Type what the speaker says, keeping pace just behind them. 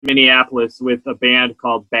Minneapolis with a band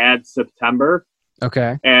called Bad September.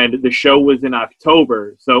 Okay. And the show was in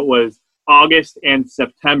October. So it was August and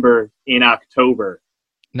September in October.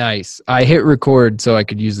 Nice. I hit record so I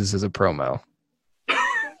could use this as a promo.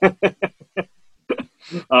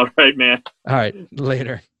 All right, man. All right,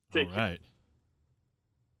 later. All right.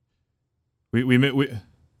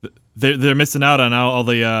 They're missing out on all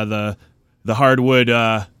the hardwood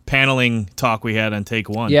paneling talk we had on take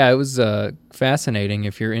one. Yeah, it was fascinating.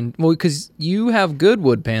 If you're in, well, because you have good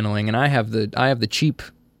wood paneling, and I have the cheap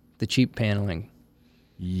paneling.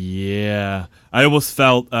 Yeah, I almost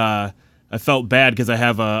felt I felt bad because I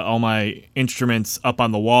have all my instruments up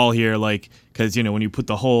on the wall here, like because when you put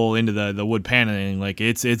the hole into the wood paneling, like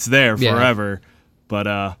it's there forever. Yeah.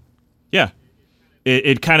 But yeah,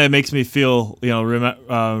 it kind of makes me feel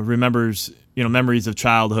remembers memories of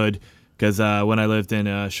childhood. Because when I lived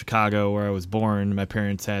in Chicago, where I was born, my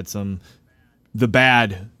parents had the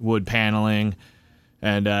bad wood paneling,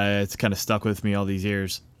 and it's kind of stuck with me all these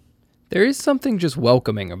years. There is something just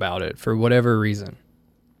welcoming about it for whatever reason.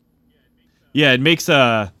 Yeah, it's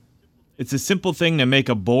a simple thing to make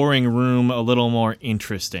a boring room a little more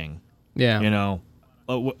interesting. Yeah.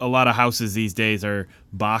 A lot of houses these days are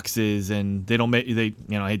boxes, and they don't make I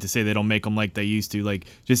hate to say they don't make them like they used to, like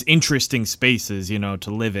just interesting spaces,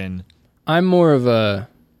 to live in. I'm more of a.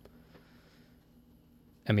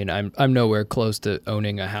 I mean, I'm nowhere close to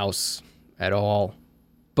owning a house at all,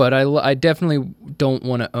 but I definitely don't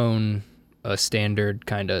want to own a standard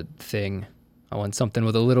kind of thing. I want something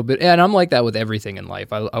with a little bit, and I'm like that with everything in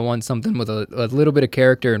life. I want something with a little bit of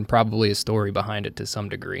character and probably a story behind it to some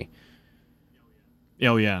degree.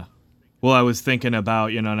 Oh yeah. Well, I was thinking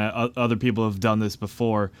about and other people have done this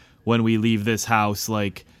before. When we leave this house,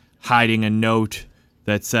 like hiding a note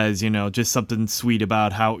that says, just something sweet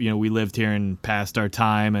about how, we lived here and passed our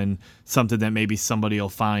time, and something that maybe somebody will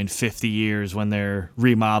find 50 years when they're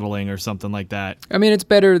remodeling or something like that. I mean, it's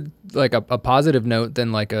better like a positive note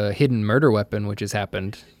than like a hidden murder weapon, which has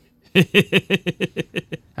happened.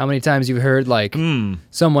 How many times you've heard like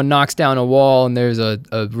someone knocks down a wall and there's a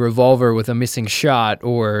revolver with a missing shot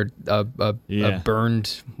or a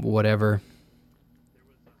burned whatever.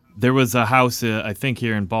 There was a house, I think,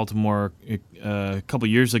 here in Baltimore a couple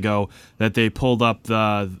years ago that they pulled up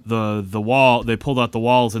the wall. They pulled out the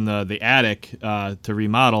walls in the attic to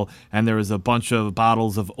remodel, and there was a bunch of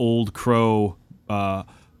bottles of Old Crow, I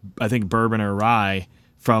think bourbon or rye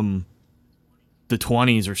from the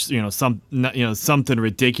 20s or something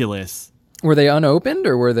ridiculous. Were they unopened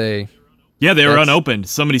or were they? Yeah, they were unopened.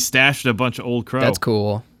 Somebody stashed a bunch of Old Crow. That's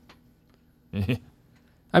cool.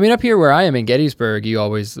 I mean, up here where I am in Gettysburg, you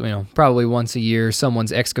always, probably once a year,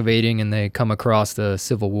 someone's excavating and they come across the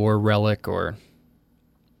Civil War relic, or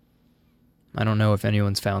I don't know if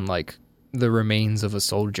anyone's found like the remains of a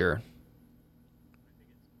soldier.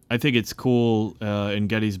 I think it's cool in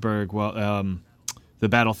Gettysburg. Well, the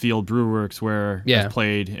Battlefield Brewworks where I've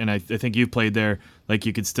played, and I think you've played there. Like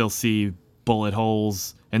you could still see bullet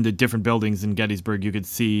holes, and the different buildings in Gettysburg, you could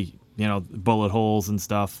see bullet holes and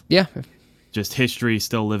stuff. Yeah. Just history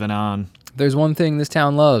still living on. There's one thing this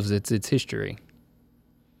town loves. It's history.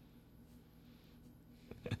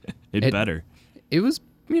 It better. It was,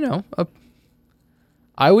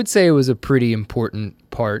 I would say it was a pretty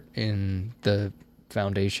important part in the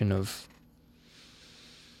foundation of,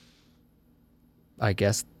 I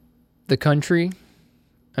guess, the country.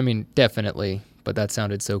 I mean, definitely, but that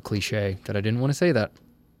sounded so cliche that I didn't want to say that.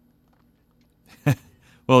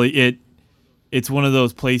 Well, it's one of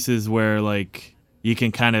those places where like you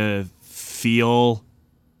can kind of feel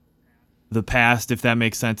the past, if that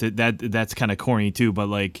makes sense. That's kind of corny too, but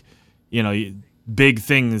like, big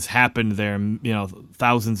things happened there.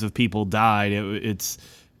 Thousands of people died.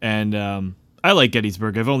 I like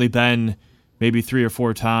Gettysburg. I've only been maybe 3 or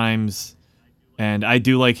 4 times, and I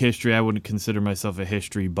do like history. I wouldn't consider myself a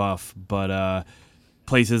history buff, but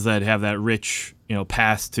places that have that rich,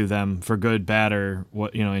 past to them, for good, bad, or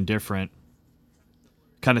what, indifferent.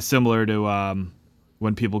 Kind of similar to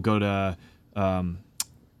when people go to I'm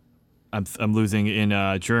losing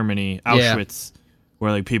in Germany, Auschwitz,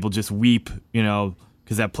 where like people just weep,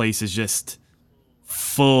 because that place is just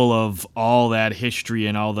full of all that history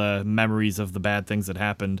and all the memories of the bad things that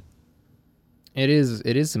happened. It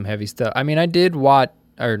is some heavy stuff. I mean, I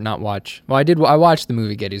watched the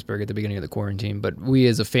movie Gettysburg at the beginning of the quarantine, but we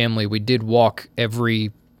as a family, we did walk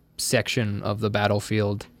every section of the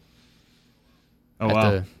battlefield. Oh,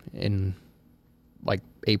 wow. In like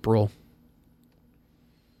April.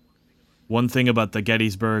 One thing about the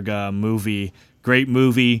Gettysburg movie, great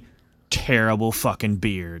movie, terrible fucking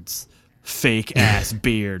beards. Fake ass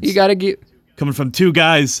beards. You gotta Coming from two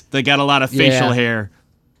guys that got a lot of facial hair.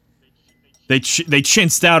 They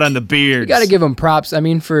chinsed out on the beards. You got to give them props. I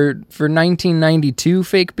mean, for 1992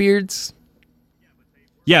 fake beards.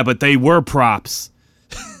 Yeah, but they were props.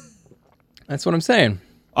 That's what I'm saying.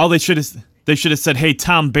 All they should have said, "Hey,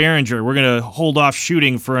 Tom Berenger, we're gonna hold off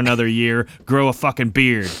shooting for another year. Grow a fucking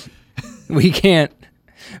beard." We can't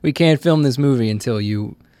film this movie until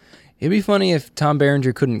you. It'd be funny if Tom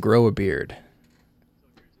Berenger couldn't grow a beard.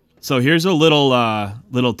 So here's a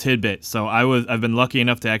little tidbit. So I've been lucky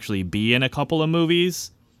enough to actually be in a couple of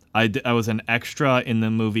movies. I was an extra in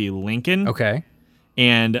the movie Lincoln. Okay.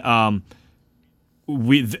 And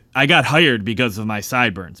I got hired because of my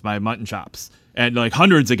sideburns, my mutton chops, and like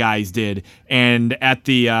hundreds of guys did. And at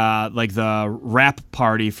the the wrap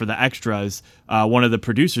party for the extras, one of the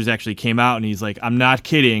producers actually came out and he's like, "I'm not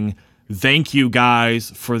kidding. Thank you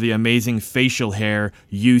guys for the amazing facial hair.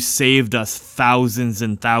 You saved us thousands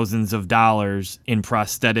and thousands of dollars in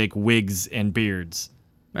prosthetic wigs and beards."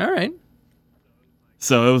 All right.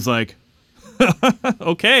 So it was like,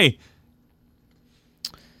 okay.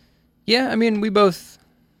 Yeah, I mean, we both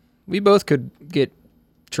could get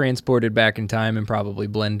transported back in time and probably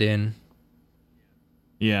blend in.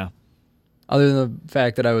 Yeah. Other than the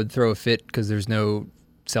fact that I would throw a fit because there's no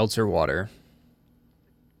seltzer water.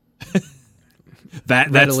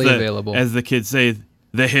 That's available. As the kids say,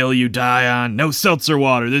 the hill you die on. No seltzer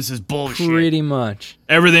water. This is bullshit. Pretty much.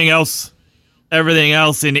 Everything else in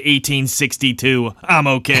 1862, I'm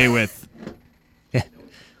okay with.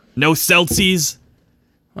 No Celsius.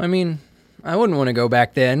 I mean, I wouldn't want to go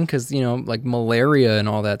back then because, like malaria and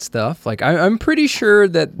all that stuff. Like, I'm pretty sure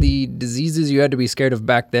that the diseases you had to be scared of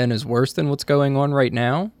back then is worse than what's going on right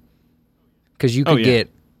now. Because you could get...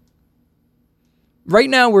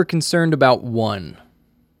 Right now, we're concerned about one.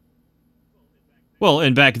 Well,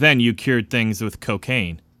 and back then, you cured things with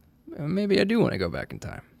cocaine. Maybe I do want to go back in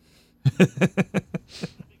time.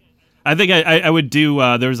 I think I would do.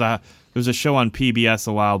 There was a show on PBS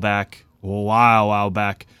a while back,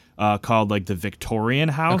 called like the Victorian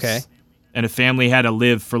House. Okay. And a family had to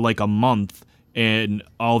live for like a month in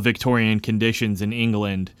all Victorian conditions in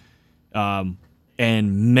England. And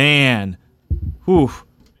man, whew.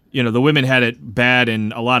 The women had it bad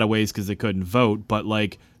in a lot of ways because they couldn't vote, but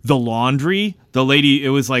like the laundry, the lady, it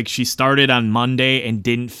was like she started on Monday and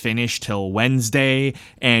didn't finish till Wednesday,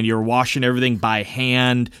 and you're washing everything by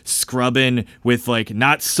hand, scrubbing with like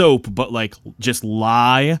not soap, but like just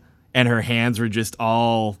lye, and her hands were just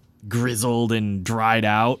all grizzled and dried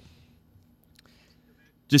out.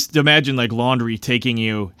 Just imagine like laundry taking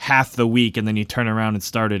you half the week and then you turn around and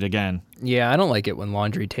start it again. Yeah, I don't like it when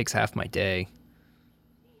laundry takes half my day.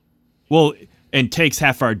 Well, and takes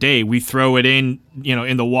half our day. We throw it in,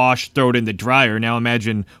 in the wash, throw it in the dryer. Now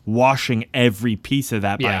imagine washing every piece of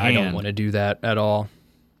that by hand. Yeah, I don't want to do that at all.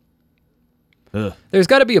 Ugh. There's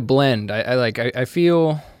got to be a blend. I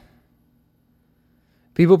feel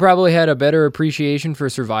people probably had a better appreciation for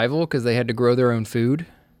survival because they had to grow their own food.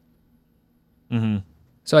 Mm-hmm.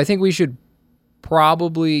 So I think we should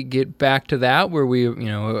probably get back to that where we,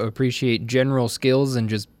 appreciate general skills and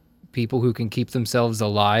just people who can keep themselves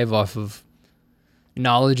alive off of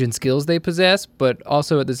knowledge and skills they possess, but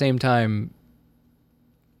also at the same time,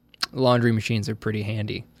 laundry machines are pretty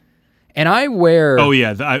handy. And I wear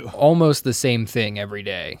almost the same thing every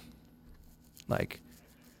day. Like,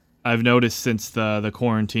 I've noticed since the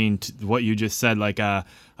quarantine, what you just said, like I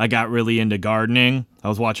got really into gardening. I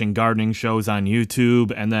was watching gardening shows on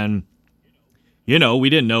YouTube, and then, we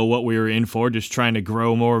didn't know what we were in for, just trying to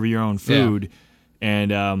grow more of your own food. Yeah.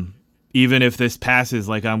 And even if this passes,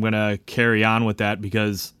 like I'm going to carry on with that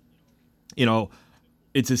because,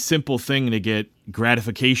 it's a simple thing to get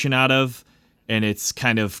gratification out of, and it's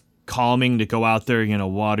kind of calming to go out there,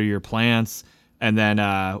 water your plants. And then,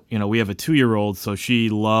 we have a 2-year-old, so she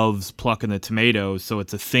loves plucking the tomatoes, so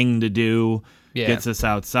it's a thing to do, gets us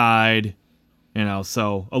outside,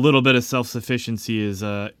 so a little bit of self-sufficiency is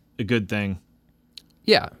a good thing.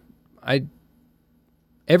 Yeah,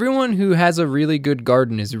 everyone who has a really good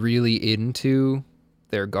garden is really into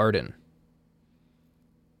their garden.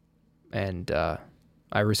 And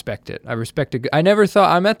I respect it. I never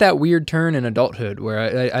thought, I'm at that weird turn in adulthood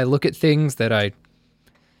where I look at things that I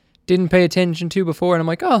didn't pay attention to before, and I'm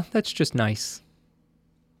like, oh, that's just nice.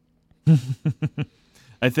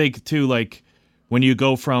 I think, too, like, when you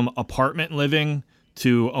go from apartment living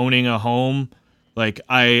to owning a home, like,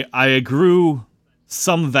 I grew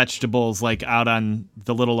some vegetables like out on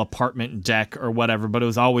the little apartment deck or whatever, but it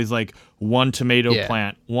was always like one tomato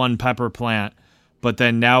plant, one pepper plant. But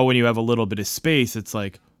then now when you have a little bit of space, it's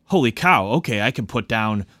like, holy cow, okay, I can put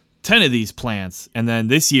down 10 of these plants. And then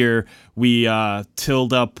this year we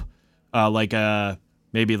tilled up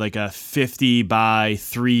maybe like a 50 by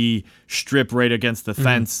 3 strip right against the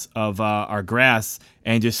fence of our grass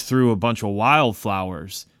and just threw a bunch of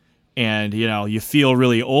wildflowers. And, you feel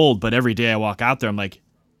really old, but every day I walk out there, I'm like,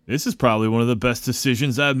 this is probably one of the best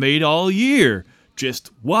decisions I've made all year.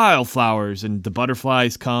 Just wildflowers, and the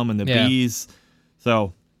butterflies come and the bees.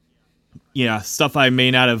 So, yeah, stuff I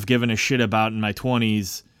may not have given a shit about in my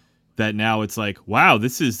 20s that now it's like, wow,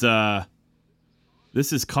 this is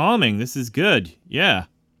calming. This is good. Yeah.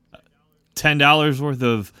 $10 worth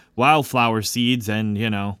of wildflower seeds, and,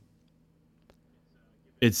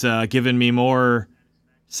 it's given me more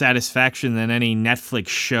satisfaction than any Netflix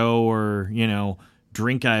show or,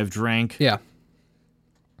 drink I've drank. Yeah.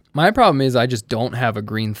 My problem is I just don't have a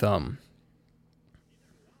green thumb.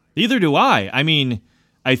 Neither do I. I mean,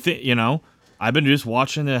 I think, I've been just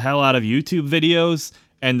watching the hell out of YouTube videos,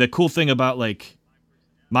 and the cool thing about, like,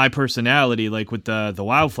 my personality, like with the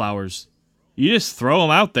wildflowers, you just throw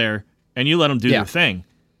them out there and you let them do their thing.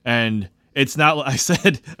 And it's not,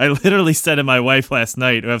 I literally said to my wife last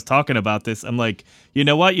night, I was talking about this, I'm like, you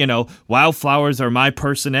know what, wildflowers are my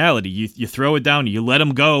personality. You throw it down, you let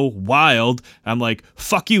them go wild. I'm like,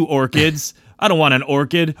 fuck you, orchids. I don't want an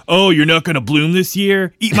orchid. Oh, you're not going to bloom this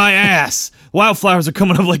year? Eat my ass. Wildflowers are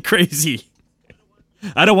coming up like crazy.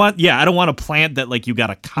 I don't want a plant that, like, you got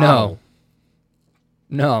a cow.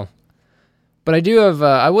 No. But I do have,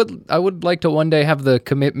 I would like to one day have the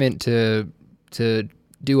commitment to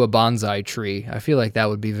do a bonsai tree. I feel like that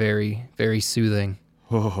would be very, very soothing.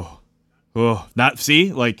 Okay,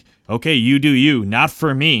 you do you, not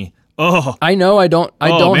for me. Oh, I know I don't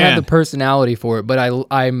have the personality for it, but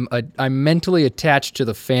I'm mentally attached to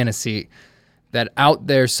the fantasy that out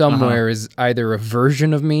there somewhere is either a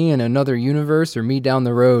version of me in another universe or me down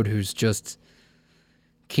the road who's just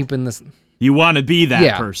keeping this. You want to be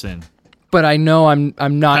that person. But I know I'm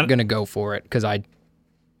not going to go for it because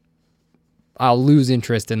I'll lose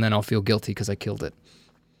interest and then I'll feel guilty because I killed it.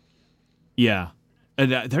 Yeah.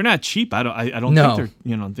 And they're not cheap. I don't think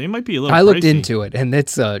they're, they might be a little pricey. I looked into it, and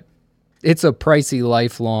it's a pricey,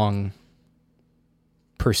 lifelong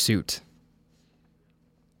pursuit.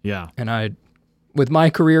 Yeah. And with my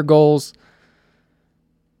career goals,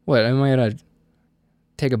 am I going to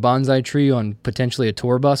take a bonsai tree on potentially a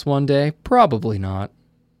tour bus one day? Probably not.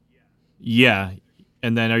 Yeah.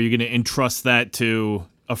 And then are you going to entrust that to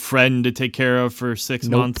a friend to take care of for 6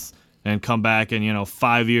 months and come back in,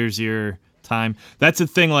 5 years your time? That's the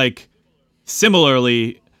thing. Like,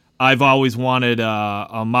 similarly, I've always wanted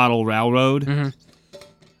a model railroad.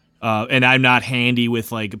 And I'm not handy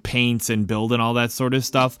with, like, paints and build and all that sort of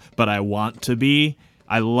stuff, but I want to be.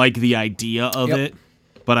 I like the idea of it,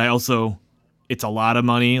 but I also, it's a lot of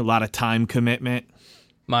money, a lot of time commitment.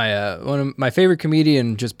 One of my favorite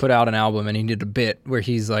comedian just put out an album, and he did a bit where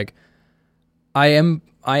he's like, I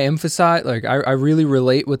emphasize, like, I really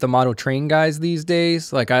relate with the model train guys these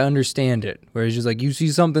days. Like, I understand it. Where he's just like, you see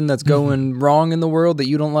something that's going wrong in the world that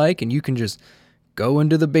you don't like, and you can just go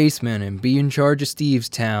into the basement and be in charge of Steve's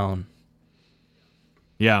town.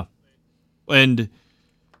 Yeah. And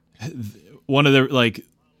one of the, like,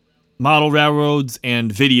 model railroads and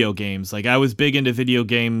video games. Like, I was big into video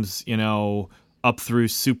games, up through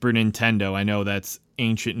Super Nintendo. I know that's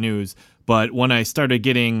ancient news. But when I started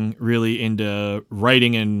getting really into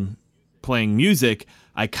writing and playing music,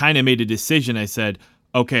 I kind of made a decision. I said,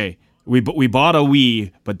 okay, we bought a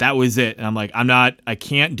Wii, but that was it. And I'm like, I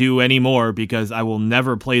can't do any more because I will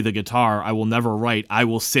never play the guitar. I will never write. I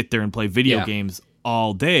will sit there and play video games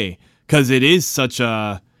all day because it is such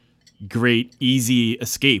a great, easy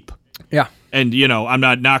escape. Yeah. And, I'm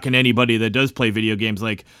not knocking anybody that does play video games.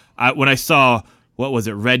 Like, when I saw, what was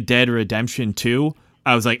it, Red Dead Redemption 2,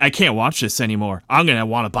 I was like, I can't watch this anymore. I'm going to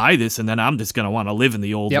want to buy this, and then I'm just going to want to live in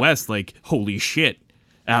the Old West. Like, holy shit.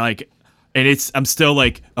 And I'm still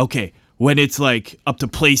like, okay, when it's like up to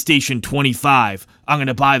PlayStation 25, I'm going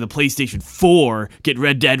to buy the PlayStation 4, get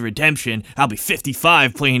Red Dead Redemption. I'll be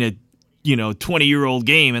 55 playing a, 20-year-old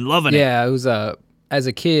game and loving it. Yeah, it was, as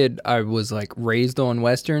a kid, I was like raised on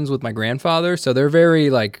Westerns with my grandfather, so they're very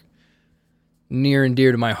like near and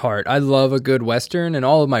dear to my heart. I love a good Western, and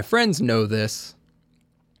all of my friends know this.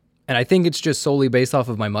 And I think it's just solely based off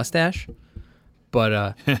of my mustache.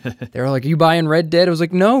 But they were like, are you buying Red Dead? I was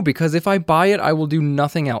like, no, because if I buy it, I will do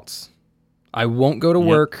nothing else. I won't go to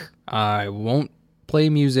work. I won't play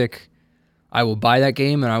music. I will buy that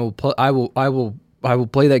game, and I will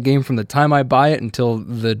play that game from the time I buy it until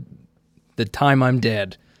the time I'm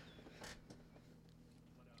dead.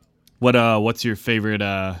 What's your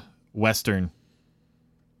favorite Western?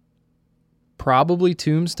 Probably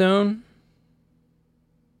Tombstone.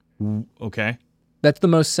 Okay. That's the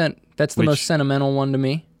most most sentimental one to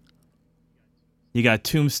me. You got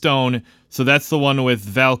Tombstone, so that's the one with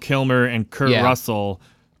Val Kilmer and Kurt Russell.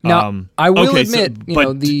 Now, I will admit,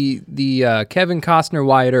 the Kevin Costner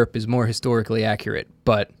Wyatt Earp is more historically accurate,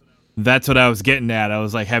 but that's what I was getting at. I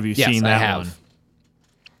was like, have you seen that one?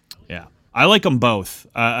 Yeah. I like them both.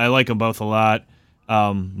 I like them both a lot.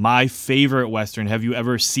 My favorite Western, have you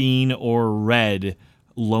ever seen or read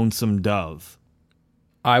Lonesome Dove?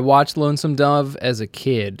 I watched Lonesome Dove as a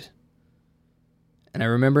kid, and I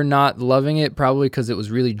remember not loving it, probably because it was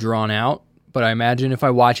really drawn out, but I imagine if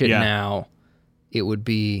I watch it now, it would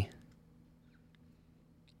be...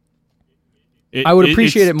 I would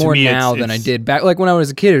appreciate it more now than I did back. Like when I was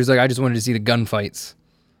a kid, it was like I just wanted to see the gunfights.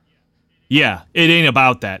 Yeah, it ain't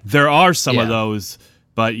about that. There are some of those,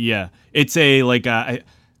 but yeah. It's I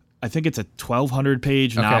think it's a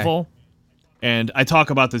 1,200-page novel. And I talk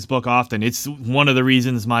about this book often. It's one of the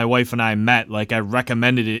reasons my wife and I met. Like, I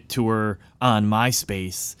recommended it to her on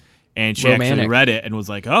MySpace, and she actually read it and was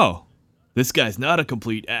like, oh, this guy's not a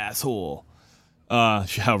complete asshole.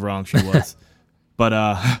 How wrong she was.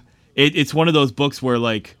 But it's one of those books where,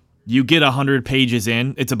 like, you get 100 pages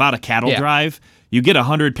in. It's about a cattle drive. You get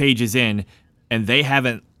 100 pages in, and they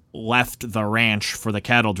haven't left the ranch for the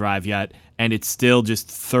cattle drive yet, and it's still just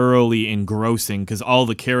thoroughly engrossing because all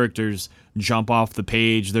the characters jump off the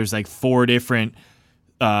page. There's like 4 different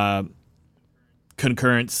concurrent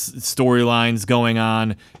storylines going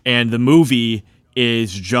on, and the movie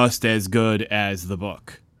is just as good as the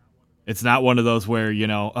book. It's not one of those where,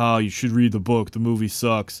 oh, you should read the book, the movie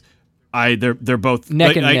sucks. They're both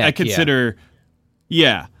neck and neck. I consider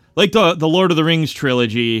like the Lord of the Rings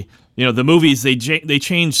trilogy. The movies, they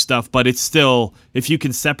change stuff, but it's still, if you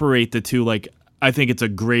can separate the two, like, I think it's a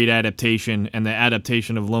great adaptation, and the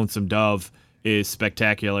adaptation of Lonesome Dove is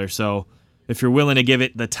spectacular. So if you're willing to give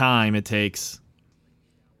it the time it takes,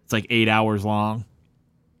 it's like 8 hours long.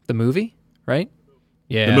 The movie, right?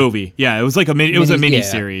 Yeah. The movie. Yeah, it was like a mini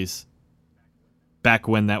series back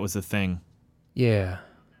when that was a thing. Yeah.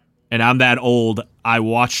 And I'm that old. I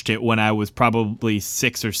watched it when I was probably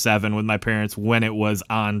 6 or 7 with my parents when it was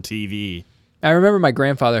on TV. I remember my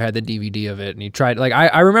grandfather had the DVD of it, and he tried, like,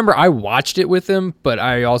 I remember I watched it with him, but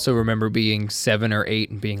I also remember being 7 or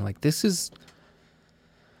 8 and being like,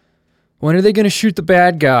 when are they going to shoot the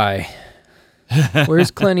bad guy?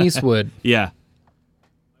 Where's Clint Eastwood? Yeah.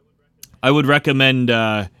 I would recommend,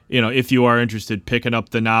 if you are interested, picking up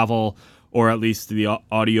the novel or at least the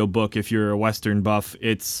audiobook if you're a Western buff.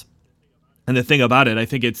 And the thing about it, I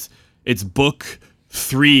think it's book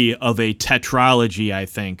 3 of a tetralogy, I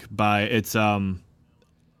think, by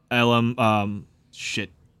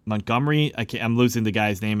Montgomery. I'm losing the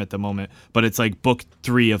guy's name at the moment, but it's like book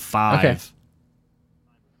 3 of 5. Okay.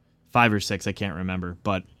 5 or 6, I can't remember.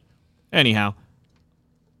 But anyhow,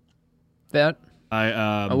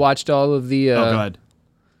 I watched all of the go ahead.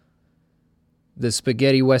 The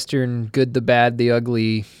spaghetti Western Good, the Bad, the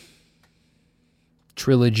Ugly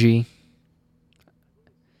trilogy.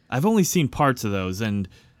 I've only seen parts of those, and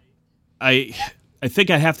I think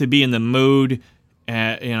I have to be in the mood,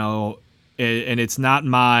 and it's not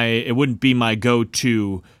it wouldn't be my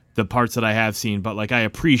go-to, the parts that I have seen, but like I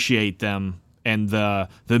appreciate them, and the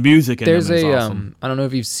music in them is awesome. I don't know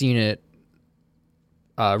if you've seen it,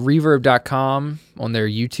 Reverb.com on their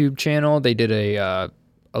YouTube channel, they did a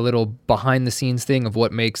little behind-the-scenes thing of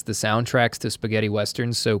what makes the soundtracks to spaghetti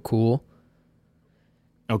westerns so cool.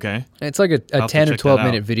 Okay. It's like a 10 or 12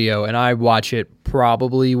 minute video, and I watch it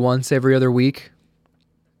probably once every other week,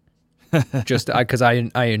 just because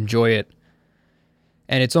I enjoy it.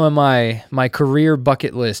 And it's on my career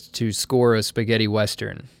bucket list to score a spaghetti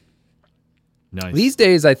western. Nice. These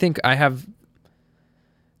days, I think I have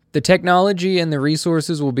the technology and the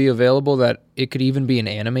resources will be available that it could even be an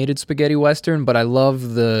animated spaghetti western, but I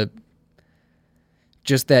love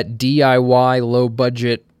just that DIY low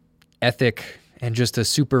budget ethic and just a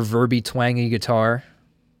super verby twangy guitar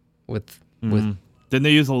with Didn't they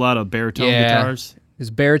use a lot of baritone guitars? There's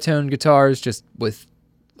baritone guitars just with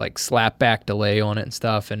like slapback delay on it and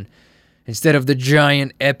stuff, and instead of the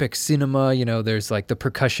giant epic cinema, there's like the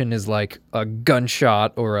percussion is like a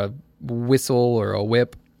gunshot or a whistle or a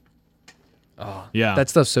whip. Oh, yeah. That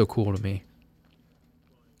stuff's so cool to me.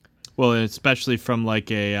 Well, especially from like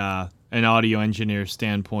an audio engineer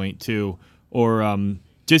standpoint too, or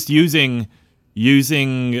just using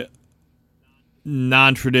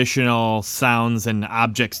non-traditional sounds and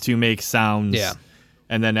objects to make sounds. Yeah.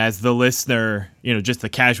 And then as the listener, just the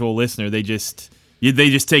casual listener, they just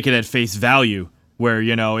take it at face value where,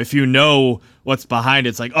 if you know what's behind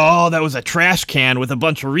it, it's like, oh, that was a trash can with a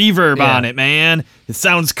bunch of reverb on it, man. It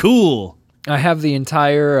sounds cool. I have the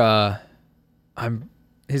entire,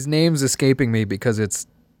 his name's escaping me because it's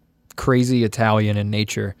crazy Italian in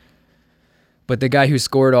nature. But the guy who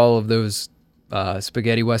scored all of those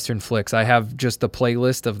spaghetti western flicks, I have just the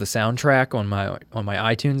playlist of the soundtrack on my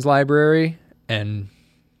iTunes library, and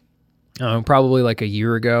probably like a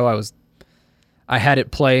year ago I had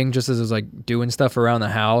it playing just as I was like doing stuff around the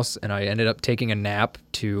house, and I ended up taking a nap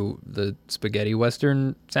to the spaghetti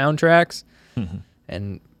western soundtracks.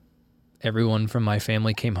 And everyone from my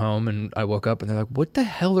family came home, and I woke up and they're like, "What the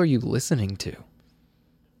hell are you listening to?"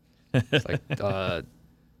 It's like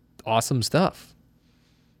awesome stuff,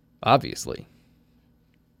 obviously.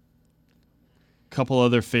 Couple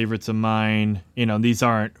other favorites of mine, these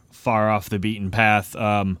aren't far off the beaten path.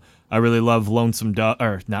 I really love Lonesome Dove,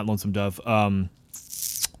 or not Lonesome Dove,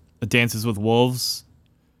 Dances with Wolves.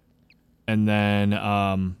 And then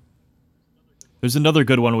there's another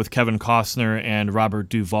good one with Kevin Costner and Robert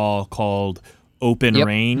Duvall called Open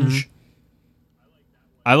Range.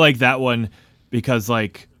 I like that one because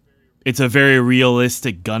it's a very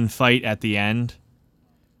realistic gunfight at the end.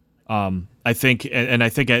 I think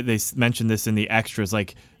they mentioned this in the extras,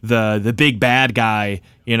 like the big bad guy,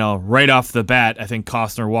 right off the bat, I think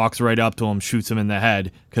Costner walks right up to him, shoots him in the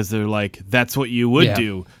head, because they're like, that's what you would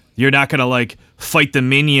do. You're not going to fight the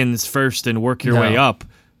minions first and work your way up.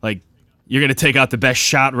 You're going to take out the best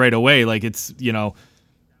shot right away. It's,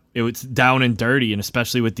 it was down and dirty, and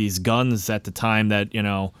especially with these guns at the time that,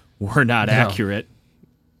 were not accurate.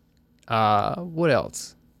 What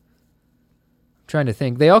else? Trying to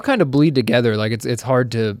think. They all kind of bleed together. It's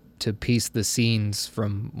hard to piece the scenes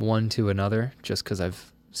from one to another just because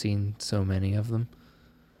I've seen so many of them.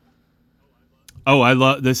 Oh, I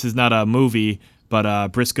love, this is not a movie, but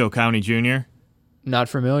Briscoe County Jr. Not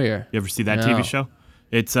familiar. You ever see that TV show?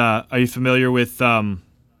 It's are you familiar with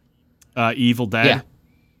Evil Dead? Yeah.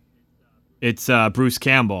 It's Bruce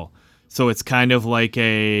Campbell. So it's kind of like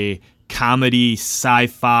a comedy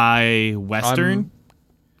sci-fi western. I'm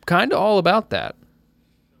kind of all about that.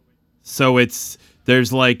 So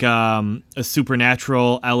there's a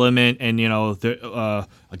supernatural element, and a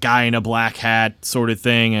guy in a black hat sort of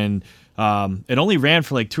thing, and it only ran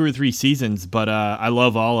for 2 or 3 seasons, but I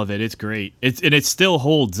love all of it. It's great. It still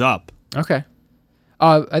holds up. Okay.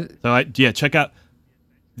 Check out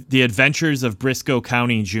The Adventures of Briscoe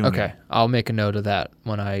County Jr. Okay, I'll make a note of that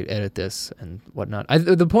when I edit this and whatnot.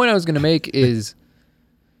 The point I was going to make is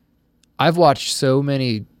I've watched so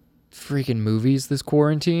many freaking movies this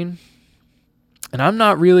quarantine, and I'm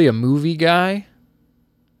not really a movie guy,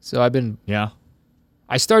 so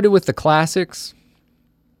I started with the classics.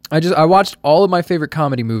 I watched all of my favorite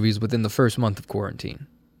comedy movies within the first month of quarantine,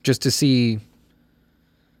 just to see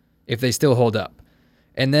if they still hold up.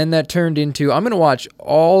 And then that turned into, I'm going to watch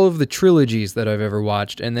all of the trilogies that I've ever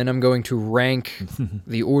watched, and then I'm going to rank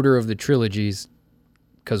the order of the trilogies,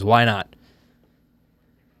 because why not?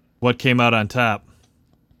 What came out on top?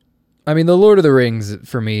 I mean, The Lord of the Rings,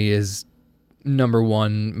 for me, is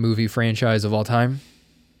 #1 movie franchise of all time.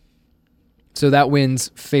 So that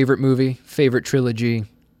wins favorite movie, favorite trilogy.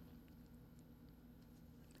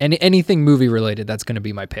 Anything movie-related, that's going to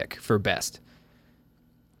be my pick for best.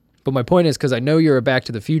 But my point is, because I know you're a Back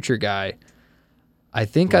to the Future guy, I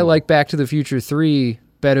think I like Back to the Future 3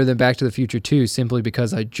 better than Back to the Future 2 simply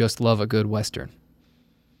because I just love a good Western.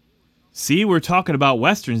 See, we're talking about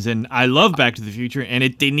Westerns, and I love Back to the Future, and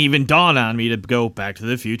it didn't even dawn on me to go Back to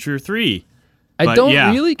the Future 3. I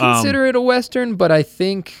don't really consider it a Western, but I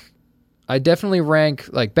think I definitely rank,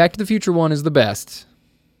 Back to the Future 1 is the best.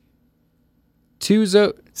 2's...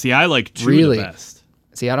 See, I like 2 the best.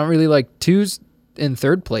 See, I don't really like 2's in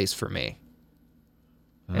third place for me.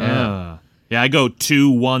 Yeah, I go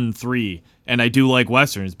 2, 1, 3, and I do like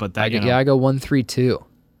Westerns, but that, I go 1, 3, 2.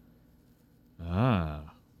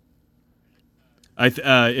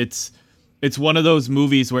 It's one of those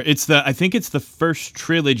movies where I think it's the first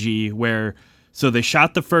trilogy where, so they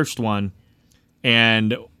shot the first one,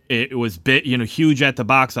 and it was huge at the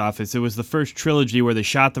box office. It was the first trilogy where they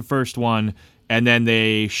shot the first one, and then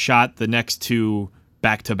they shot the next 2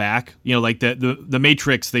 back to back. Like the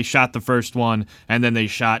Matrix, they shot the first one, and then they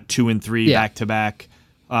shot 2 and 3 back to back.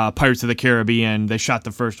 Pirates of the Caribbean, they shot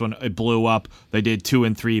the first one, it blew up. They did 2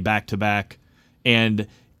 and 3 back to back, and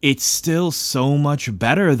it's still so much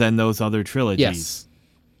better than those other trilogies.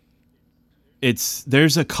 Yes.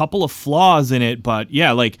 There's a couple of flaws in it, but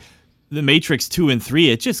the Matrix 2 and 3,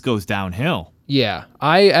 it just goes downhill. Yeah,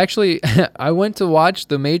 I actually I went to watch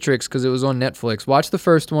The Matrix because it was on Netflix. Watched the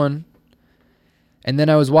first one. And then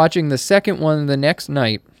I was watching the second one the next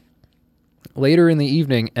night, later in the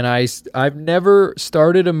evening, and I've never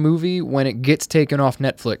started a movie when it gets taken off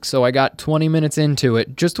Netflix. So I got 20 minutes into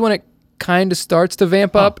it, just when it kind of starts to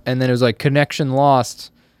vamp up, and then it was like connection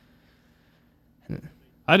lost.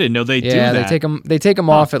 I didn't know they do that. Yeah, they take them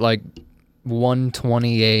off at like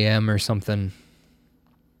 1:20 a.m. or something.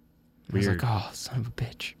 I was like, oh, son of a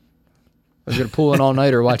bitch. I was going to pull an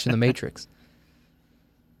all-nighter watching The Matrix.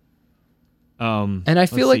 And I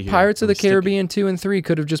feel like Pirates of the Caribbean 2 and 3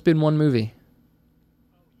 could have just been one movie.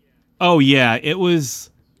 Oh, yeah. It was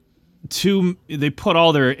two. They put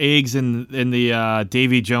all their eggs in the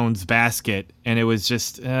Davy Jones basket, and it was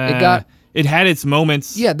just... it had its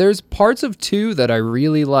moments. Yeah, there's parts of 2 that I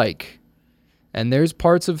really like, and there's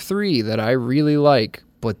parts of 3 that I really like,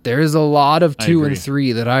 but there's a lot of 2 and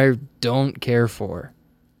 3 that I don't care for.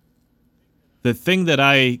 The thing that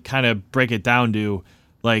I kind of break it down to,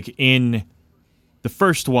 like in the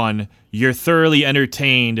first one, you're thoroughly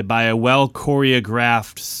entertained by a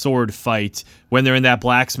well-choreographed sword fight when they're in that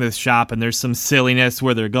blacksmith shop and there's some silliness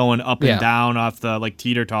where they're going up and down off the like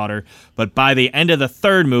teeter-totter. But by the end of the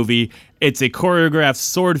third movie, it's a choreographed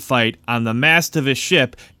sword fight on the mast of a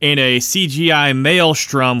ship in a CGI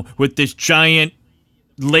maelstrom with this giant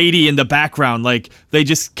lady in the background. Like, they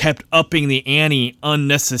just kept upping the ante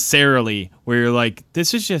unnecessarily, where you're like,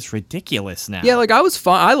 this is just ridiculous now. Yeah, like, I was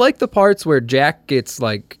fine. I like the parts where Jack gets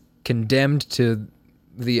like condemned to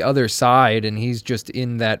the other side and he's just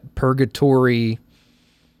in that purgatory.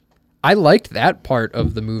 I liked that part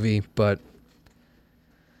of the movie, but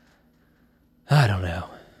I don't know.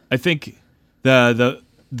 I think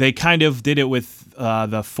they kind of did it with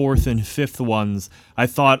the fourth and fifth ones. I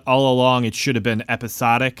thought all along it should have been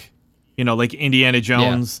episodic, like Indiana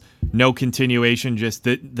Jones, no continuation, just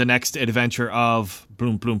the next adventure of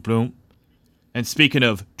bloom, bloom, bloom. And speaking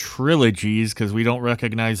of trilogies, because we don't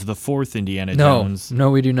recognize the fourth Indiana Jones. No,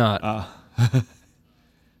 we do not.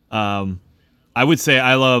 I would say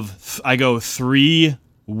I go 3,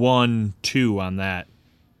 1, 2 on that.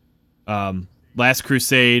 Last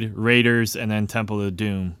Crusade, Raiders, and then Temple of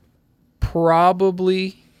Doom.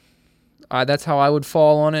 Probably. That's how I would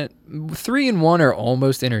fall on it. 3 and 1 are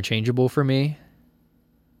almost interchangeable for me.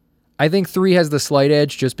 I think 3 has the slight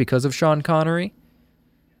edge just because of Sean Connery.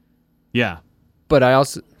 Yeah. But I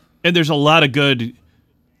also... And there's a lot of good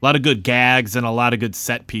gags and a lot of good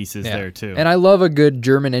set pieces there, too. And I love a good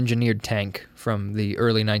German-engineered tank from the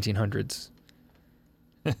early 1900s.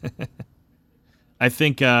 I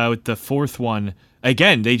think with the fourth one,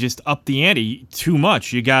 again, they just upped the ante too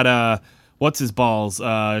much. You got, what's his balls?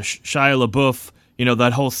 Shia LaBeouf,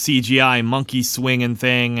 that whole CGI monkey swinging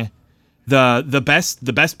thing. The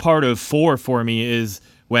best part of 4 for me is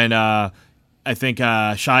when I think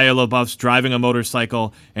Shia LaBeouf's driving a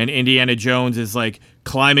motorcycle and Indiana Jones is like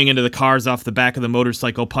climbing into the cars off the back of the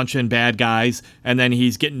motorcycle, punching bad guys, and then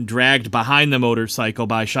he's getting dragged behind the motorcycle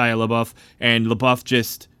by Shia LaBeouf, and LaBeouf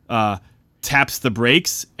just taps the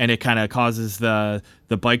brakes, and it kind of causes the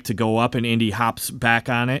bike to go up, and Indy hops back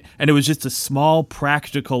on it. And it was just a small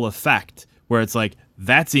practical effect where it's like,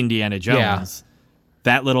 that's Indiana Jones. Yeah.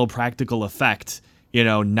 That little practical effect,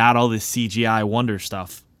 not all this CGI wonder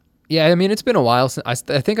stuff. Yeah, I mean, it's been a while since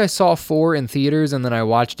I think I saw 4 in theaters, and then I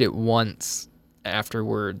watched it once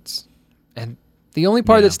afterwards. And the only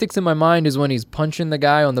part that sticks in my mind is when he's punching the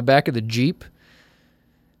guy on the back of the Jeep,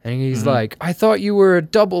 and he's like, "I thought you were a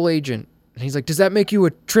double agent." And he's like, "Does that make you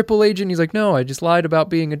a triple agent?" He's like, "No, I just lied about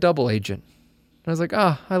being a double agent." And I was like,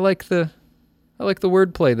 I like the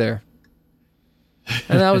wordplay there.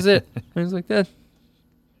 And that was it. I was like, that.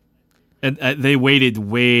 And they waited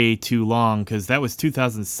way too long, because that was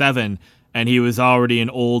 2007, and he was already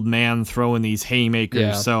an old man throwing these haymakers.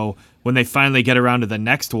 Yeah. So when they finally get around to the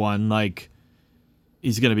next one, like,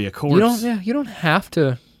 he's going to be a corpse. You don't have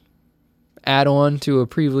to add on to a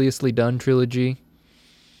previously done trilogy.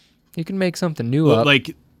 You can make something new up.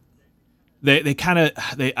 Like,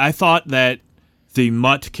 I thought that the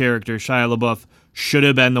Mutt character, Shia LaBeouf, should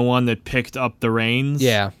have been the one that picked up the reins.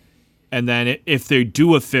 Yeah. And then if they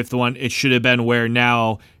do a fifth one, it should have been where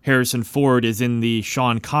now Harrison Ford is in the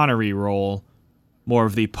Sean Connery role, more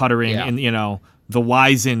of the puttering and, the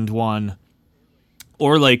wizened one.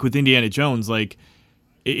 Or like with Indiana Jones, like,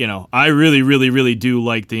 I really, really, really do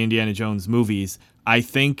like the Indiana Jones movies. I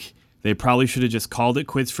think they probably should have just called it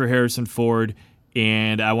quits for Harrison Ford,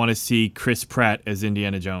 and I want to see Chris Pratt as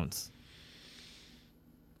Indiana Jones.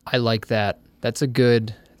 I like that. That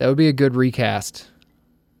would be a good recast.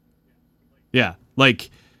 Yeah,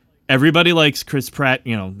 like, everybody likes Chris Pratt,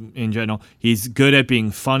 in general. He's good at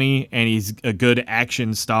being funny, and he's a good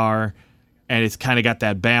action star, and it's kind of got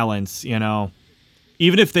that balance,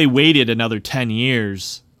 even if they waited another 10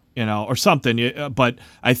 years, or something. But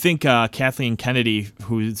I think Kathleen Kennedy,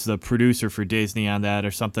 who's the producer for Disney on that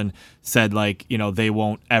or something, said they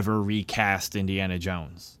won't ever recast Indiana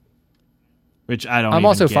Jones. Which I don't. I'm even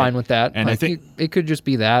also get. fine with that. And I think it could just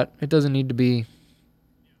be that. It doesn't need to be.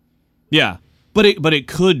 Yeah, but it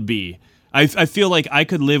could be. I feel like I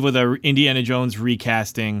could live with a Indiana Jones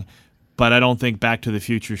recasting, but I don't think Back to the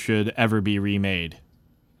Future should ever be remade.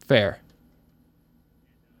 Fair.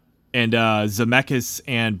 And Zemeckis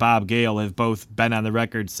and Bob Gale have both been on the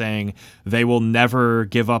record saying they will never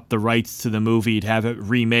give up the rights to the movie to have it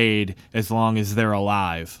remade as long as they're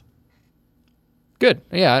alive. Good.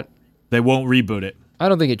 Yeah. They won't reboot it. I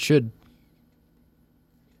don't think it should.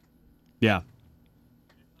 Yeah.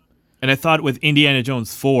 And I thought with Indiana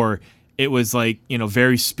Jones 4, it was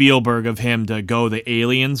very Spielberg of him to go the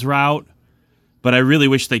aliens route. But I really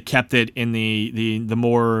wish they kept it in the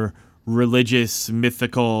more religious,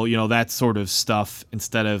 mythical, that sort of stuff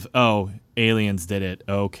instead of, aliens did it.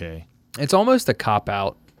 Okay. It's almost a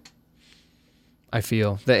cop-out, I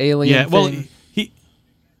feel. The alien thing.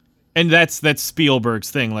 And that's Spielberg's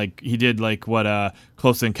thing. He did what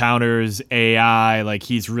Close Encounters, AI.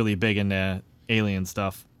 He's really big into alien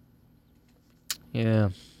stuff. Yeah.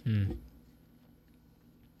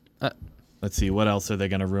 Let's see, what else are they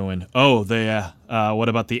gonna ruin? Oh, what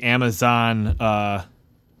about the Amazon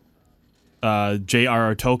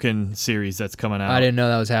J.R.R. Tolkien series that's coming out? I didn't know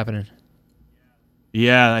that was happening.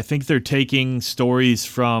 Yeah, I think they're taking stories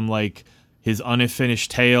from his Unfinished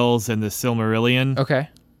Tales and the Silmarillion. Okay.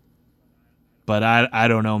 But I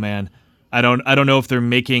don't know, man. I don't know if they're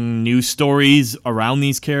making new stories around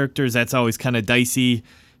these characters. That's always kind of dicey.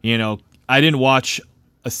 I didn't watch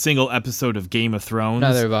a single episode of Game of Thrones.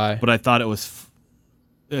 Neither have I. But I thought it was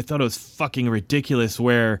fucking ridiculous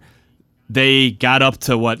where they got up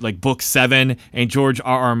to book 7 and George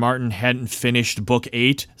R.R. Martin hadn't finished book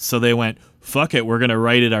 8, so they went, fuck it, we're gonna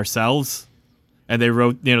write it ourselves. And they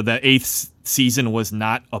wrote, the 8th season was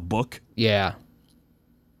not a book. Yeah.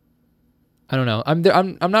 I don't know.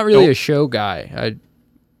 I'm not really a show guy.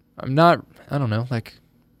 I'm not. I don't know.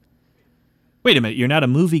 Wait a minute. You're not a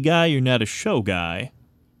movie guy. You're not a show guy.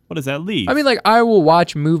 What does that leave? I mean, I will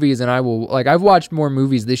watch movies, and I will I've watched more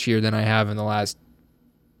movies this year than I have in the last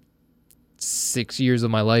 6 years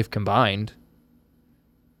of my life combined.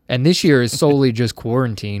 And this year is solely just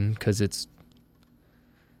quarantine because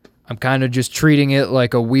I'm kind of just treating it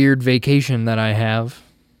like a weird vacation that I have.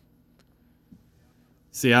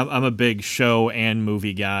 See, I'm a big show and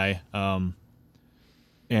movie guy,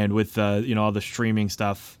 and with all the streaming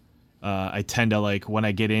stuff, I tend to when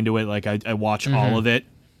I get into it, I watch all of it,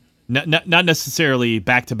 not necessarily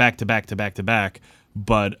back to back to back to back to back,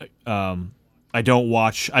 but I don't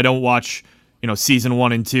watch season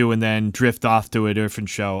 1 and 2 and then drift off to a different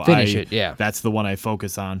show. Finish it, yeah. That's the one I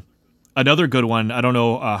focus on. Another good one, I don't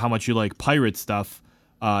know how much you like pirate stuff.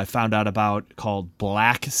 I found out about called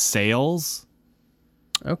Black Sails.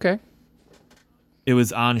 Okay. It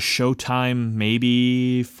was on Showtime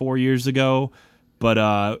maybe 4 years ago, but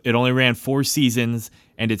it only ran 4 seasons,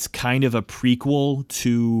 and it's kind of a prequel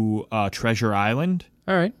to Treasure Island.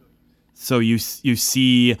 All right. So you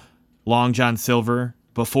see Long John Silver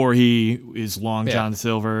before he is Long John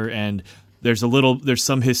Silver, and there's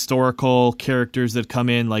some historical characters that come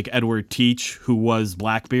in, like Edward Teach, who was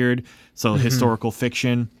Blackbeard, so historical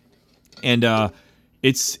fiction, and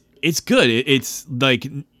it's good. It's like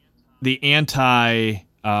the anti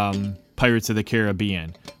Pirates of the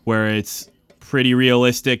Caribbean, where it's pretty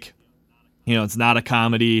realistic. It's not a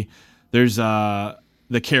comedy. There's the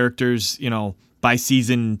characters, by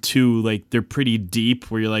season 2, they're pretty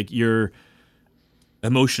deep, where you're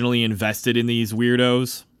emotionally invested in these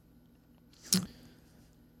weirdos.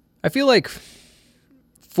 I feel like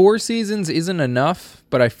 4 seasons isn't enough,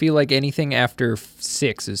 but I feel like anything after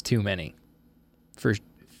 6 is too many for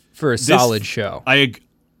a solid show.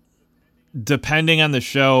 Depending on the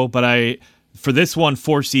show, but for this one,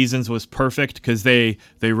 4 seasons was perfect because they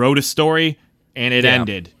wrote a story and it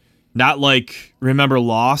ended. Not remember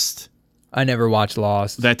Lost? I never watched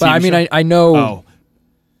Lost. That but I mean, show? I know Oh.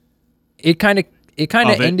 it kind of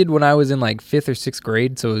ended when I was in 5th or 6th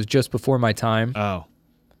grade, so it was just before my time. Oh.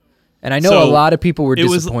 And I know a lot of people were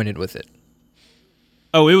disappointed with it.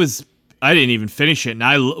 Oh, I didn't even finish it.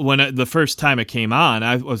 And the first time it came on,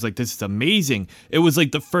 I was like, this is amazing. It was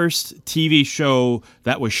the first TV show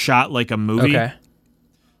that was shot like a movie. Okay.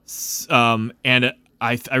 And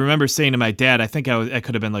I remember saying to my dad, I think I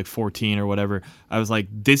could have been 14 or whatever. I was like,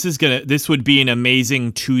 this would be an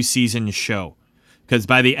amazing 2-season show. Because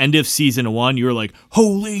by the end of season 1, you were like,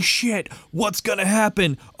 holy shit, what's going to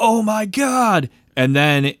happen? Oh my God. And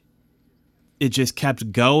then it just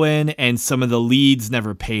kept going, and some of the leads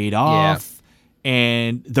never paid off.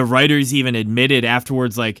 And the writers even admitted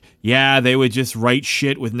afterwards, like, yeah, they would just write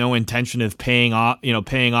shit with no intention of paying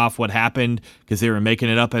off what happened because they were making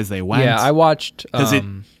it up as they went. Yeah, I watched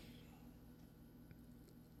on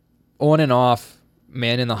and off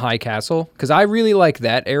Man in the High Castle because I really like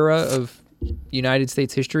that era of United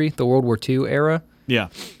States history, the World War II era. Yeah.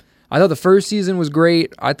 I thought the first season was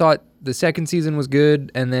great. I thought the second season was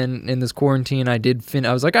good. And then in this quarantine, I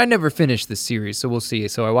was like, I never finished this series, so we'll see.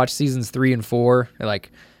 So I watched seasons 3 and 4.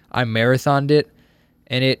 Like, I marathoned it,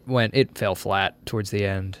 and it fell flat towards the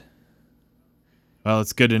end. Well,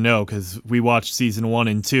 it's good to know because we watched season 1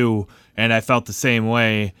 and 2, and I felt the same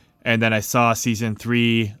way. And then I saw season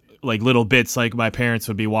 3, like little bits, like my parents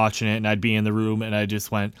would be watching it, and I'd be in the room, and I just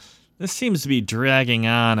went, this seems to be dragging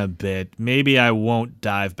on a bit. Maybe I won't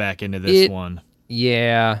dive back into this one.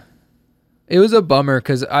 Yeah. It was a bummer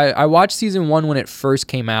because I watched season 1 when it first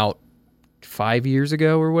came out 5 years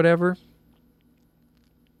ago or whatever.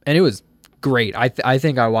 And it was great. I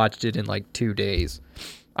think I watched it in like 2 days.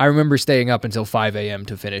 I remember staying up until 5 a.m.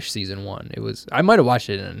 to finish season 1. I might have watched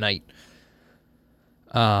it in a night.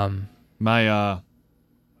 My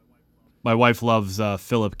wife loves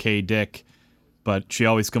Philip K. Dick, but she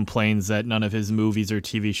always complains that none of his movies or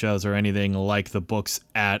TV shows are anything like the books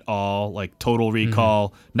at all. Like Total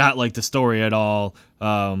Recall, not like the story at all.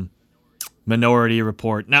 Minority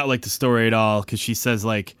Report, not like the story at all, because she says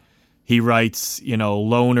like he writes,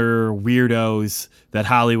 loner weirdos that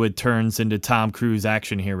Hollywood turns into Tom Cruise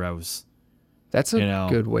action heroes. That's a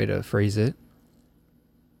good way to phrase it.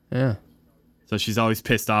 Yeah. So she's always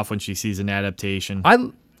pissed off when she sees an adaptation. I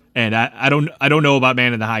don't know about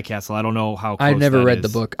Man in the High Castle. I don't know how close I never read the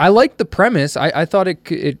book. I like the premise. I thought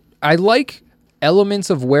I like elements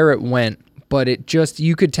of where it went, but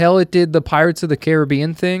you could tell it did the Pirates of the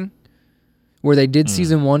Caribbean thing where they did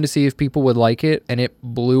season 1 to see if people would like it, and it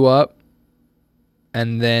blew up.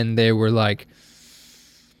 And then they were like,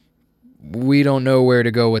 we don't know where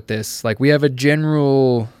to go with this. Like, we have a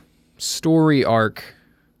general story arc.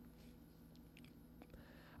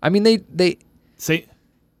 I mean, they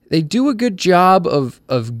do a good job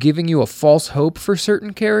of giving you a false hope for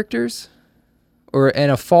certain characters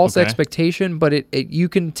and a false expectation, but you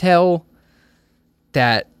can tell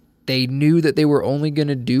that they knew that they were only going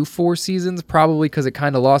to do 4 seasons, probably because it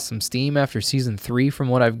kind of lost some steam after season 3 from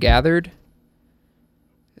what I've gathered.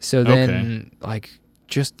 So then,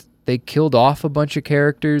 they killed off a bunch of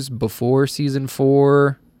characters before season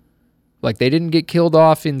 4. Like, they didn't get killed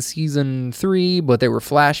off in season 3, but there were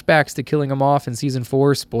flashbacks to killing them off in season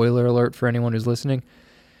 4. Spoiler alert for anyone who's listening.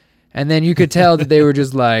 And then you could tell that they were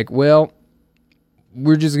just like, well,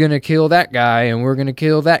 we're just going to kill that guy, and we're going to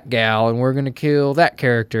kill that gal, and we're going to kill that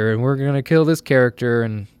character, and we're going to kill this character.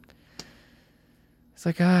 And it's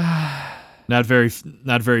like, Not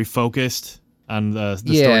very focused on the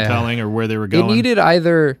storytelling or where they were going. It needed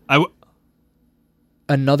either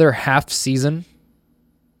another half season.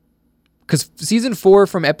 Because season 4,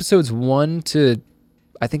 from episodes 1 to,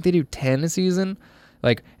 I think they do 10 a season,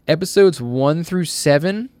 like episodes 1 through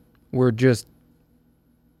 7 were just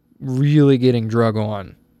really getting drug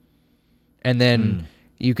on. And then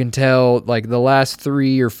you can tell, like, the last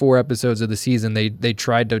 3 or 4 episodes of the season, they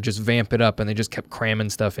tried to just vamp it up, and they just kept cramming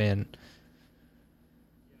stuff in.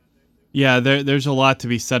 Yeah, there's a lot to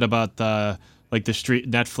be said about the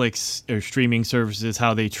Netflix or streaming services,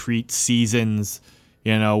 how they treat seasons.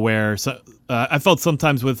 Where I felt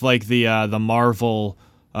sometimes with like the Marvel,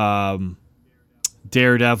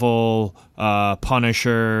 Daredevil,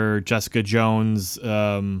 Punisher, Jessica Jones,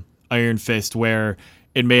 Iron Fist, where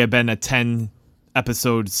it may have been a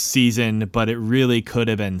 10-episode season, but it really could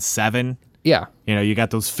have been 7. Yeah. You got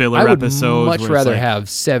those filler episodes. I would much rather have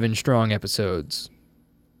 7 strong episodes.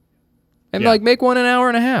 And make one an hour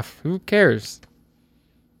and a half. Who cares?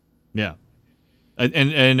 Yeah.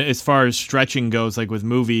 And as far as stretching goes, like with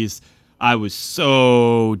movies, I was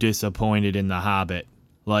so disappointed in The Hobbit.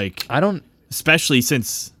 Like, especially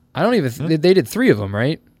since I don't even they did 3 of them,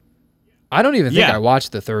 right? I don't even think I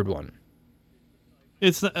watched the 3rd one.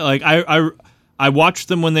 It's like I watched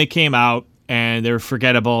them when they came out and they were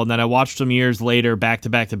forgettable, and then I watched them years later back to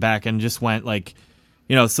back to back and just went like,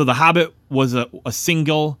 so The Hobbit was a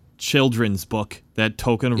single children's book that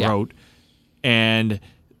Tolkien wrote, and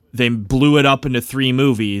they blew it up into 3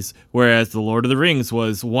 movies, whereas The Lord of the Rings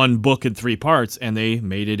was 1 book in 3 parts, and they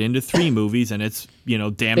made it into 3 movies, and it's, damn near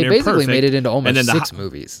perfect. They basically made it into almost 6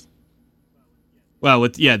 movies. Well,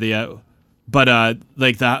 with the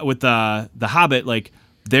Hobbit, like,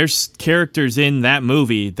 there's characters in that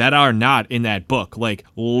movie that are not in that book. Like,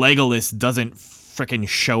 Legolas doesn't freaking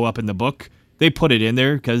show up in the book. They put it in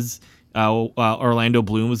there because Orlando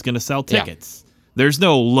Bloom was going to sell tickets. Yeah. There's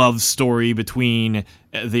no love story between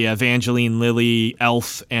the Evangeline Lilly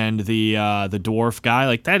elf and the dwarf guy.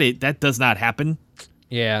 Like that does not happen.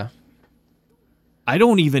 Yeah. I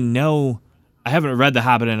don't even know. I haven't read The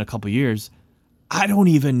Hobbit in a couple years. I don't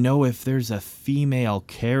even know if there's a female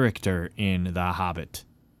character in The Hobbit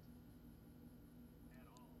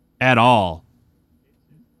at all.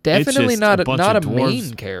 Definitely not a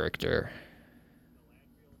main character.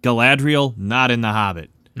 Galadriel, not in The Hobbit.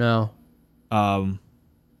 No.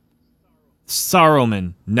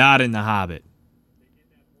 Saruman, not in The Hobbit.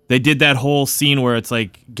 They did that whole scene where it's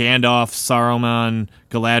like Gandalf, Saruman,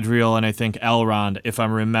 Galadriel, and I think Elrond, if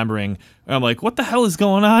I'm remembering. And I'm like, what the hell is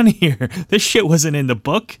going on here? This shit wasn't in the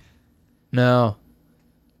book. No.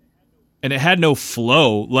 And it had no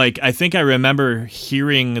flow. Like, I think I remember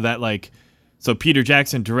hearing that, like, so Peter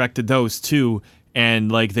Jackson directed those too,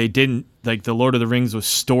 and like they didn't, like the Lord of the Rings was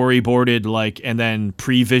storyboarded, like, and then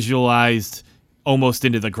pre-visualized almost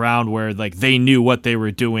into the ground where like they knew what they were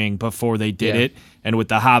doing before they did it. And with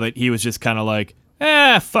The Hobbit, he was just kind of like,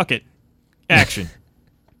 fuck it. Action.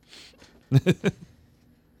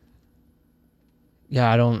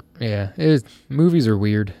 Movies are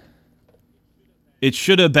weird. It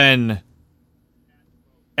should have been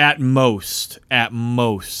at most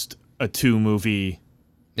a 2-movie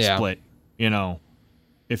split,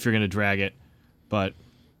 if you're going to drag it. But,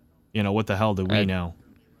 what the hell do we know?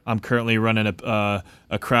 I'm currently running a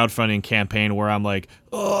crowdfunding campaign where I'm like,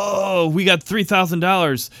 oh, we got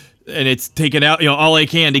 $3,000, and it's taking out all I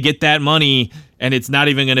can to get that money, and it's not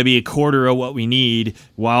even going to be a quarter of what we need.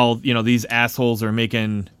 While these assholes are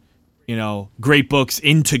making great books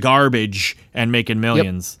into garbage and making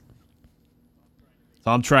millions. Yep.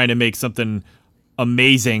 So I'm trying to make something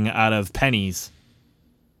amazing out of pennies.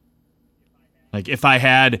 Like if I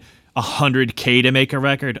had $100K to make a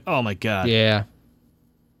record, oh my god. Yeah.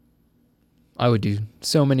 I would do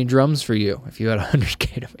so many drums for you if you had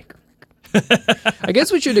 $100K to make a record. I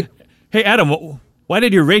guess we should. Hey Adam, why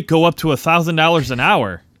did your rate go up to $1,000 an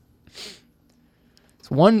hour? It's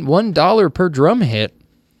 $1 per drum hit.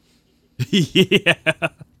 Yeah.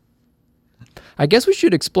 I guess we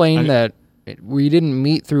should explain that we didn't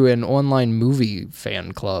meet through an online movie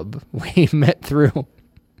fan club. We met through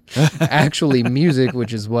actually music,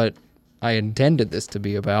 which is what I intended this to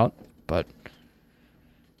be about. But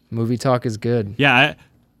movie talk is good. Yeah,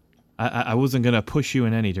 I wasn't going to push you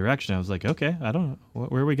in any direction. I was like, okay, I don't know.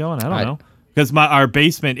 Where are we going? I don't know. Because our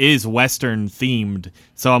basement is Western themed.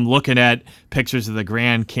 So I'm looking at pictures of the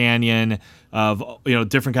Grand Canyon, of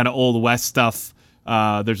different kind of Old West stuff.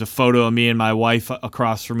 There's a photo of me and my wife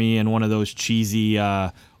across from me in one of those cheesy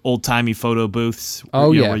old-timey photo booths.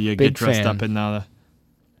 Where you get dressed up in the...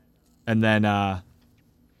 And then,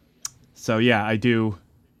 so yeah, I do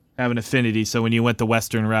have an affinity. So when you went the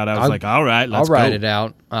Western route, I was like, all right, let's go. I'll write it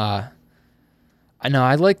out. I know,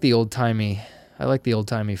 I like the old-timey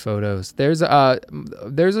photos. There's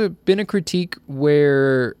been a critique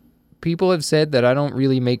where people have said that I don't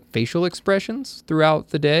really make facial expressions throughout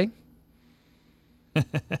the day.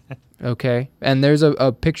 Okay. And there's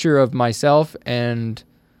a picture of myself and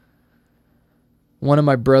one of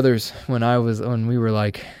my brothers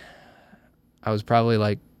I was probably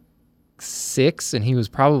like 6 and he was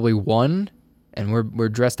probably 1, and we're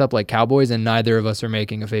dressed up like cowboys and neither of us are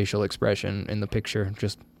making a facial expression in the picture.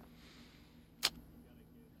 Just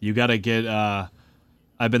you got to get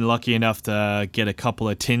I've been lucky enough to get a couple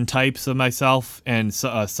of tintypes of myself and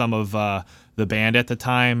some of the band at the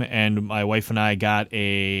time, and my wife and I got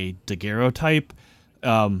a daguerreotype.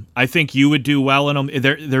 I think you would do well in them.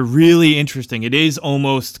 They're really interesting. It is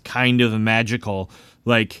almost kind of magical.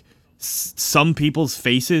 Like some people's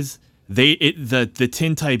faces, the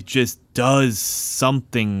tintype just does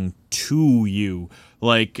something to you.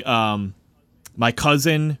 Like my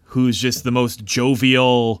cousin, who's just the most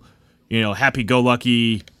jovial,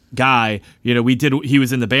 happy-go-lucky guy. He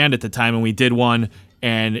was in the band at the time, and we did one.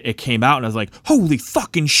 And it came out, and I was like, holy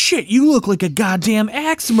fucking shit, you look like a goddamn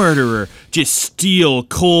axe murderer. Just steel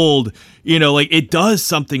cold. It does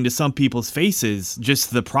something to some people's faces, just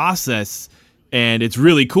the process. And it's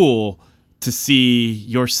really cool to see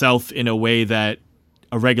yourself in a way that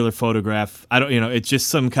a regular photograph, it's just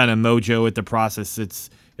some kind of mojo with the process. It's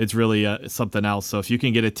really something else. So if you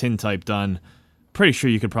can get a tintype done, pretty sure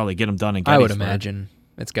you could probably get them done in Gettysburg. I would imagine.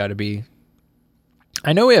 It's got to be.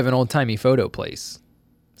 I know we have an old-timey photo place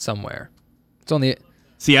somewhere. It's on the...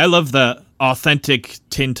 See, I love the authentic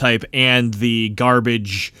tintype and the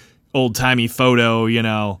garbage old-timey photo,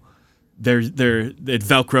 it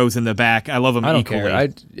velcros in the back. I love them I don't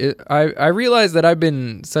equally. care. I realize that I've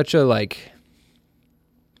been such a like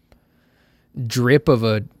drip of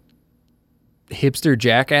a hipster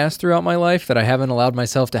jackass throughout my life that I haven't allowed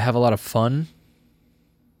myself to have a lot of fun.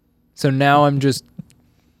 So now I'm just,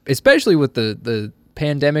 especially with the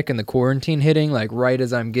pandemic and the quarantine hitting, like right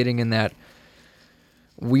as I'm getting in that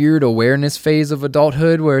weird awareness phase of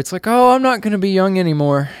adulthood where it's like, oh, I'm not going to be young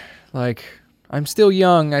anymore. Like, I'm still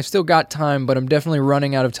young. I still got time, but I'm definitely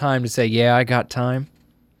running out of time to say, yeah, I got time.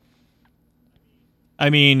 I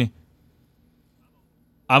mean,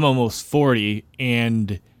 I'm almost 40,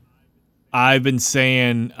 and I've been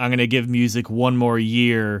saying I'm going to give music one more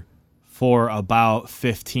year for about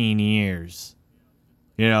 15 years.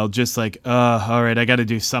 You know, just like, all right, I got to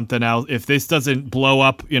do something else. If this doesn't blow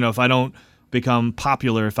up, you know, if I don't become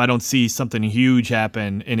popular, if I don't see something huge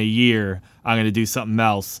happen in a year, I'm going to do something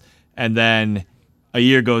else. And then a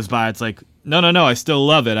year goes by, it's like, no, I still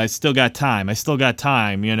love it. I still got time,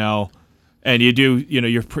 you know. And you do, you know,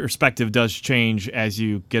 your perspective does change as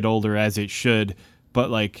you get older, as it should. But,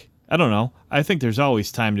 like, I don't know. I think there's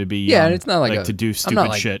always time to be young. Yeah, and it's not like to do stupid I'm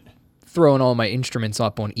not like shit. Throwing all my instruments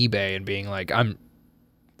up on eBay and being like, I'm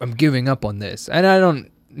giving up on this. And I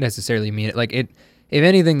don't necessarily mean it. Like, if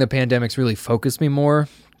anything, the pandemic's really focused me more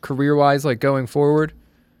career-wise, like, going forward.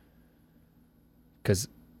 Because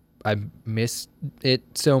I miss it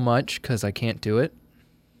so much because I can't do it.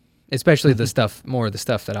 Especially the stuff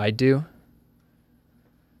that I do.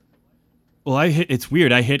 Well, it's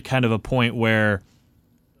weird. I hit kind of a point where,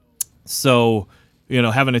 so, you know,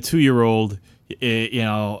 having a 2-year-old, you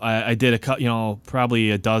know, I did probably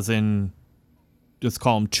a dozen, let's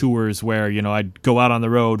call them tours, where, you know, I'd go out on the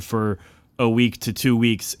road for a week to 2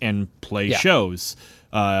 weeks and play shows,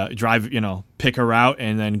 drive, you know, pick a route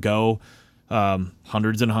and then go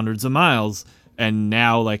hundreds and hundreds of miles. And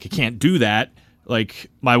now, like, I can't do that. Like,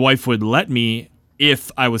 my wife would let me if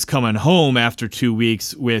I was coming home after 2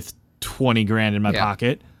 weeks with $20,000 in my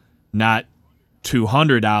pocket, not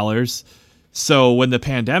 $200. So when the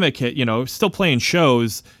pandemic hit, you know, still playing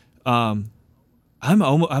shows, I'm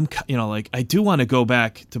you know, like, I do want to go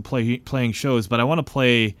back to playing shows, but I want to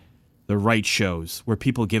play the right shows where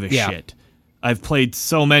people give a shit. I've played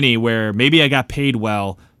so many where maybe I got paid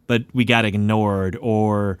well, but we got ignored,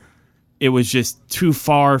 or it was just too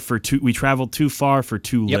far we traveled too far for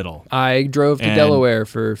too little. I drove to Delaware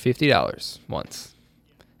for $50 once.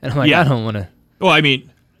 And I'm like, I don't want to. Well, I mean,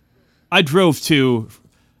 I drove to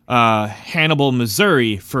Hannibal,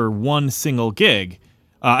 Missouri for one single gig.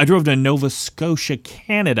 I drove to Nova Scotia,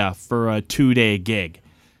 Canada for a 2-day gig.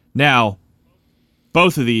 Now,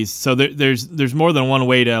 both of these, so there's more than one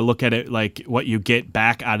way to look at it, like what you get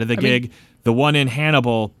back out of the gig. The one in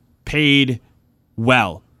Hannibal paid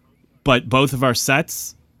well, but both of our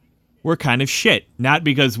sets were kind of shit. Not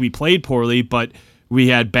because we played poorly, but we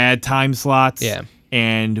had bad time slots. Yeah.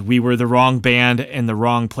 And we were the wrong band in the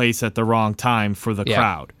wrong place at the wrong time for the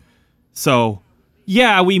crowd. So,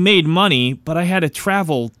 yeah, we made money, but I had to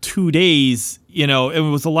travel 2 days. You know, it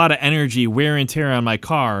was a lot of energy, wear and tear on my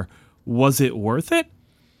car. Was it worth it?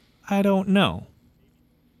 I don't know.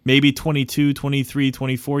 Maybe 22, 23,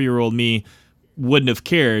 24-year-old me wouldn't have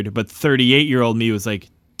cared, but 38-year-old me was like,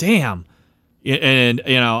 damn. And,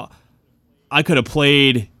 you know, I could have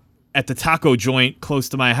played at the taco joint close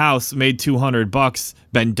to my house, made $200,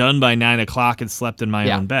 been done by 9 o'clock, and slept in my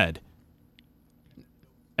own bed.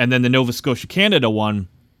 And then the Nova Scotia, Canada one,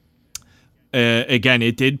 again,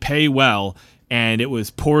 it did pay well, and it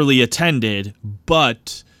was poorly attended,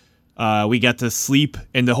 but we got to sleep,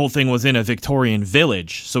 and the whole thing was in a Victorian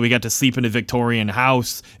village, so we got to sleep in a Victorian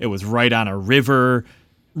house. It was right on a river.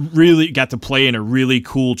 Really got to play in a really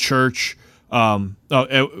cool church.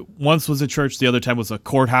 Once was a church, the other time was a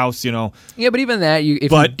courthouse, you know. Yeah, but even that,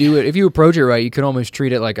 if you approach it right, you could almost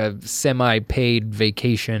treat it like a semi-paid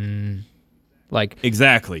vacation. Like,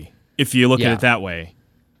 exactly, if you look at it that way.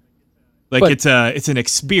 Like, but it's an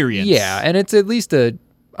experience. Yeah, and it's at least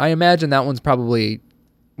I imagine that one's probably,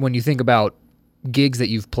 when you think about gigs that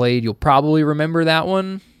you've played, you'll probably remember that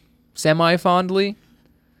one semi-fondly.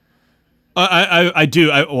 I do.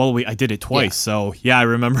 I did it twice, so yeah, I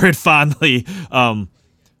remember it fondly.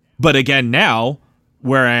 But again, now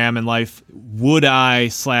where I am in life, would I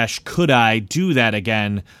 / could I do that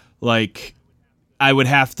again? Like, I would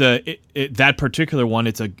have to. That particular one,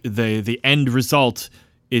 the end result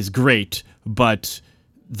is great, but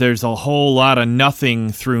there's a whole lot of nothing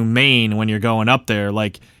through Maine when you're going up there.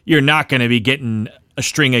 Like, you're not going to be getting a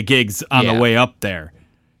string of gigs on the way up there.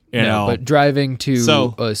 You know? But driving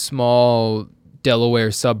to a small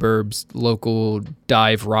Delaware suburbs local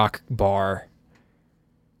dive rock bar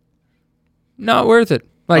Not worth it.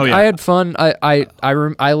 Like, Oh, yeah. I had fun.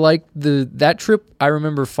 I liked that trip. I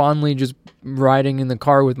remember fondly just riding in the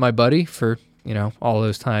car with my buddy for, all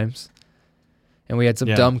those times. And we had some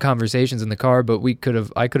dumb conversations in the car, but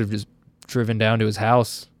I could have just driven down to his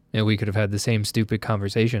house and we could have had the same stupid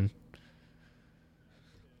conversation.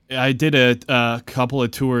 I did a couple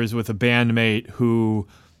of tours with a bandmate who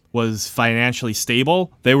was financially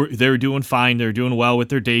stable. They were doing fine. They were doing well with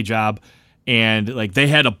their day job, and like they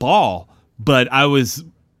had a ball. But I was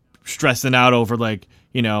stressing out over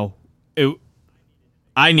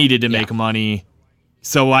I needed to make money,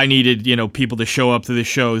 so I needed people to show up to the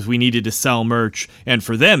shows. We needed to sell merch, and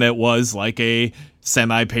for them it was like a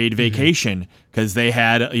semi-paid vacation because they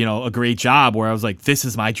had a great job. Where I was like, this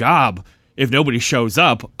is my job. If nobody shows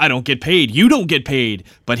up, I don't get paid. You don't get paid.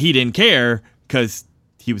 But he didn't care because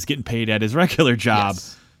he was getting paid at his regular job.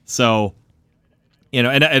 Yes. So, and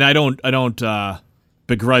I don't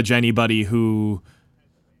begrudge anybody who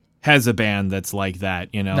has a band that's like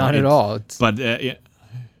that. Not at all. But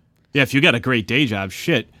if you got a great day job,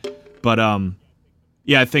 shit. But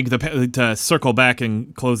I think to circle back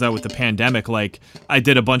and close out with the pandemic, like I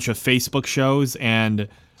did a bunch of Facebook shows and.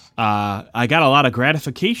 I got a lot of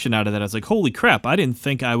gratification out of that. I was like, holy crap, I didn't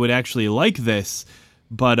think I would actually like this.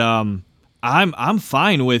 But I'm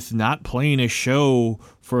fine with not playing a show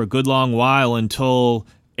for a good long while until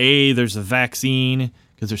there's a vaccine,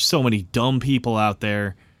 because there's so many dumb people out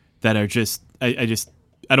there that are just I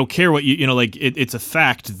don't care what it's a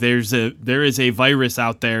fact. There is a virus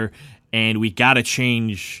out there, and we gotta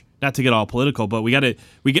change. Not to get all political, but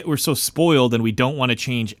we're so spoiled and we don't want to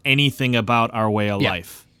change anything about our way of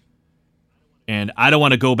life. And I don't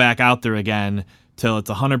want to go back out there again till it's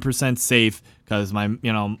 100% safe, because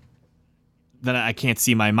then I can't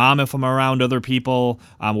see my mom if I'm around other people.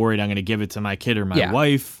 I'm worried I'm going to give it to my kid or my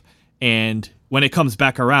wife. And when it comes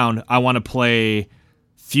back around, I want to play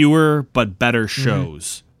fewer but better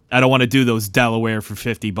shows. I don't want to do those Delaware for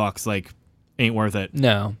 $50. Like, ain't worth it.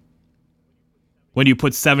 No. When you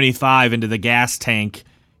put 75 into the gas tank,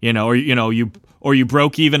 or you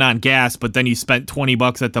broke even on gas, but then you spent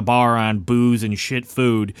 $20 at the bar on booze and shit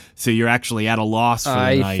food, so you're actually at a loss for the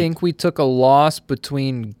night. I think we took a loss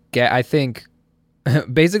between I think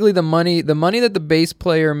basically the money that the bass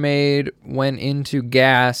player made went into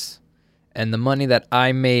gas, and the money that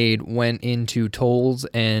I made went into tolls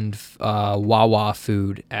and Wawa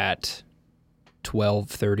food at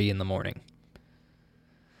 12:30 in the morning.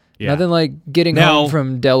 Yeah. Nothing like getting home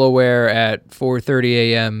from Delaware at 4:30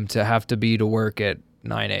 a.m. to have to be to work at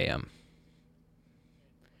 9 a.m.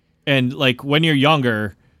 And like when you're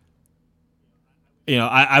younger,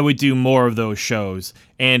 I would do more of those shows,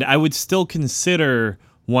 and I would still consider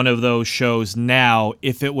one of those shows now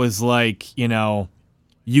if it was like,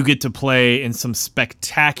 you get to play in some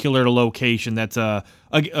spectacular location that's a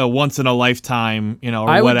once in a lifetime, or whatever.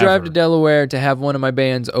 I would drive to Delaware to have one of my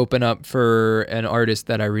bands open up for an artist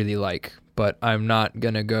that I really like, but I'm not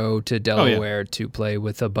going to go to Delaware to play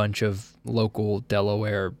with a bunch of local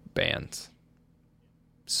Delaware bands.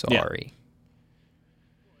 Sorry. Yeah.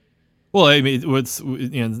 Well, I mean,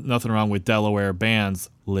 nothing wrong with Delaware bands,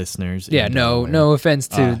 listeners. Yeah, no offense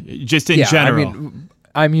to... just in general. I mean,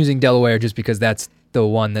 I'm using Delaware just because that's the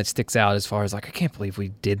one that sticks out as far as like, I can't believe we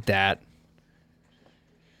did that.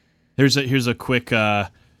 Here's a quick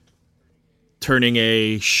turning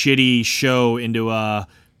a shitty show into a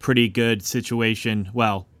pretty good situation.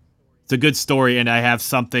 Well, it's a good story, and I have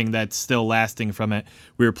something that's still lasting from it.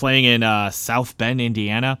 We were playing in South Bend,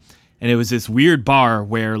 Indiana, and it was this weird bar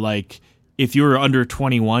where, like, if you were under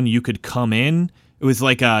 21, you could come in. It was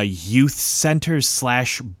like a youth center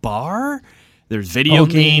 / bar. There's video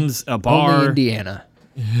games, a bar. Only Indiana.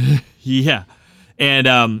 Yeah.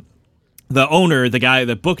 And the owner, the guy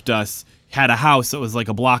that booked us, had a house that was like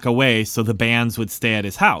a block away, so the bands would stay at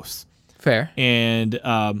his house. Fair. And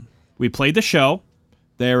we played the show.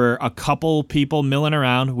 There were a couple people milling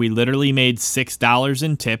around. We literally made $6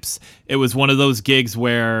 in tips. It was one of those gigs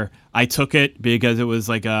where I took it because it was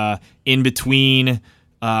like a in between,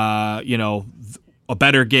 a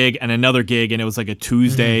better gig and another gig, and it was like a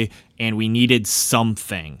Tuesday, and we needed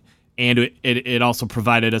something. And it also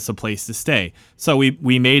provided us a place to stay. So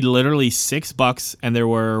we made literally $6, and there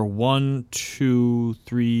were 1, 2,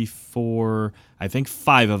 3, 4, I think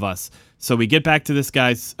 5 of us. So we get back to this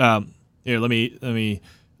guy's.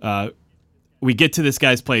 We get to this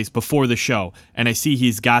guy's place before the show, and I see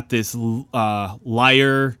he's got this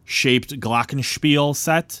lyre-shaped glockenspiel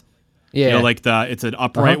set. Yeah, it's an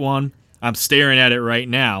upright one. I'm staring at it right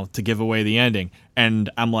now to give away the ending, and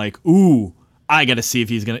I'm like, ooh. I got to see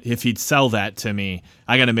if he'd sell that to me.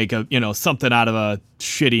 I got to make something out of a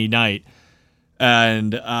shitty night.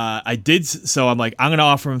 And I did, so I'm like, I'm going to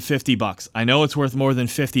offer him $50. I know it's worth more than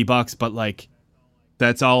 $50, but like,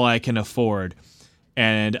 that's all I can afford.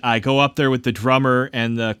 And I go up there with the drummer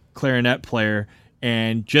and the clarinet player,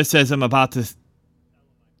 and just as I'm about to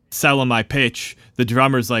sell him my pitch, the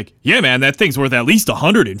drummer's like, yeah, man, that thing's worth at least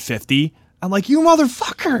 $150. I'm like, you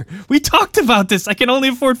motherfucker, we talked about this. I can only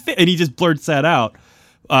afford and he just blurts that out.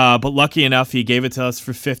 But lucky enough, he gave it to us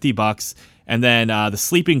for $50. And then the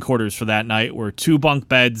sleeping quarters for that night were 2 bunk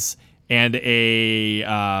beds and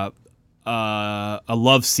a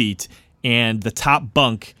love seat. And the top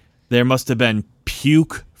bunk, there must have been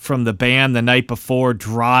puke from the band the night before,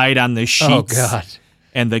 dried on the sheets. Oh God!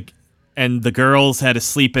 And the girls had to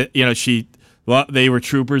sleep. They were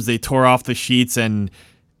troopers. They tore off the sheets, and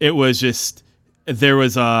it was just. There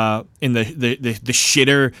was in the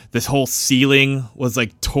shitter, this whole ceiling was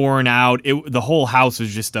like torn out. The whole house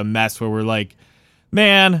was just a mess where we're like,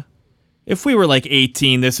 man, if we were like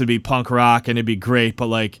 18, this would be punk rock and it'd be great. But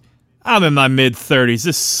like, I'm in my mid-30s.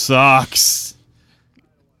 This sucks.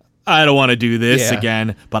 I don't want to do this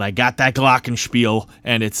again. But I got that glockenspiel,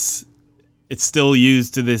 and it's still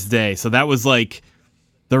used to this day. So that was like,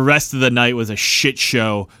 the rest of the night was a shit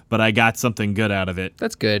show, but I got something good out of it.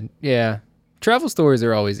 That's good. Yeah. Travel stories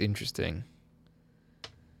are always interesting.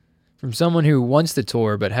 From someone who wants to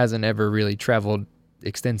tour but hasn't ever really traveled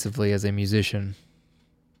extensively as a musician.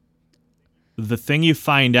 The thing you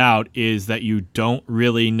find out is that you don't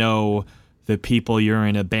really know the people you're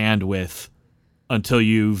in a band with until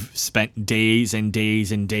you've spent days and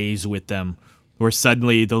days and days with them, where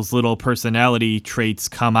suddenly those little personality traits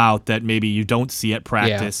come out that maybe you don't see at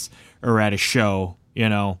practice or at a show, you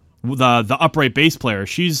know. The upright bass player,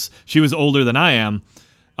 she was older than I am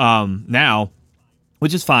now,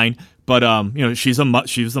 which is fine. But she's a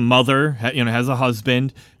mother, has a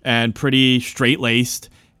husband, and pretty straight laced.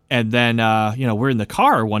 And then we're in the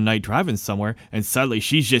car one night driving somewhere, and suddenly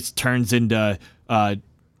she just turns into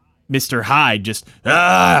Mr. Hyde. Just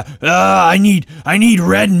I need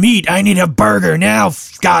red meat. I need a burger now.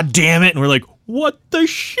 God damn it! And we're like, what the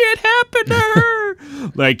shit happened to her?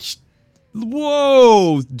 Like.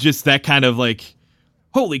 Whoa, just that kind of like,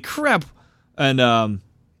 holy crap. And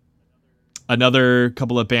another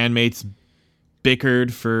couple of bandmates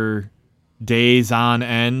bickered for days on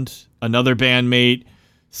end. Another bandmate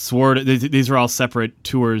swore to, these are all separate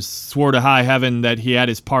tours, swore to high heaven that he had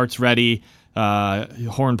his parts ready,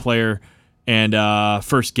 horn player, and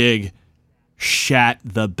first gig, shat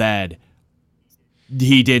the bed.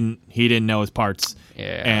 He didn't know his parts.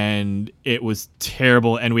 Yeah. And it was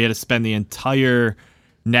terrible, and we had to spend the entire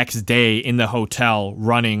next day in the hotel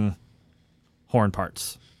running horn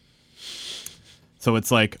parts. So it's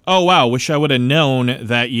like, oh wow, wish I would have known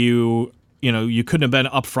that you couldn't have been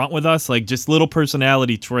upfront with us. Like, just little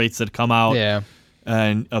personality traits that come out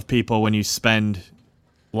and of people when you spend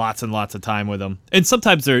lots and lots of time with them. And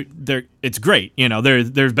sometimes it's great.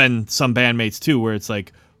 There's been some bandmates too where it's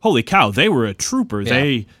like, holy cow, they were a trooper.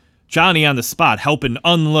 Yeah. Johnny on the spot, helping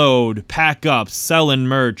unload, pack up, selling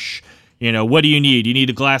merch. What do you need? You need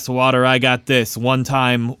a glass of water? I got this. One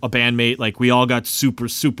time, a bandmate, like, we all got super,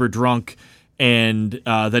 super drunk, and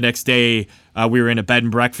the next day, we were in a bed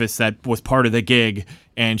and breakfast that was part of the gig,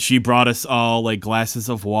 and she brought us all, like, glasses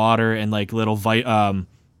of water and, like, little the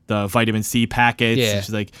vitamin C packets. Yeah. And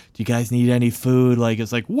she's like, do you guys need any food? Like,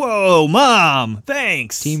 it's like, whoa, Mom,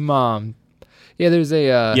 thanks. Team Mom. Yeah, there's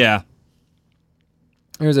a...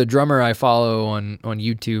 There's a drummer I follow on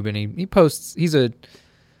YouTube, and he posts. He's a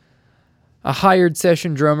hired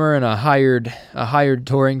session drummer and a hired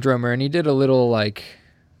touring drummer, and he did a little, like,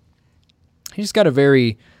 he just got a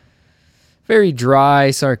very, very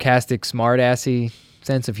dry, sarcastic, smart-assy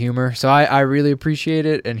sense of humor. So I really appreciate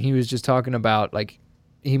it. And he was just talking about, like,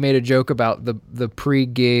 he made a joke about the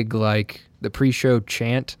pre-gig, like, the pre-show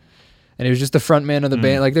chant. And it was just the front man of the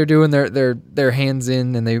band, like, they're doing their hands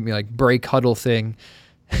in, and they, like, break huddle thing.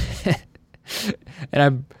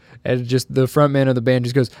 and just the front man of the band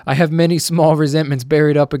just goes, I have many small resentments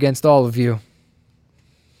buried up against all of you.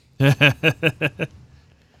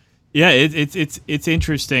 Yeah, it's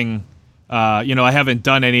interesting. I haven't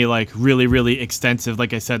done any, like, really, really extensive.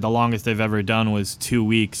 Like I said, the longest I've ever done was 2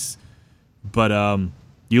 weeks. But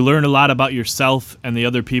you learn a lot about yourself and the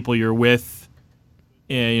other people you're with.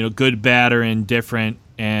 Good, bad, or indifferent.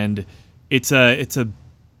 And it's a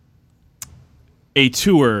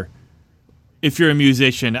tour. If you're a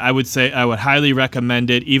musician, I would say I would highly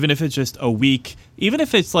recommend it, even if it's just a week, even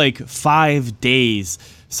if it's like 5 days,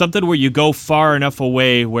 something where you go far enough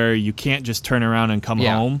away where you can't just turn around and come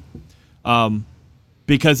home.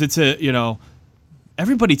 Because it's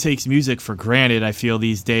everybody takes music for granted, I feel,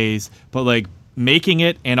 these days, but like making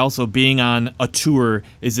it and also being on a tour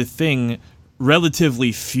is a thing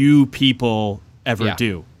relatively few people ever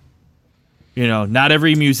do. You know, not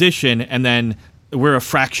every musician, and then we're a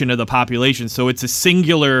fraction of the population, so it's a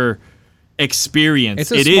singular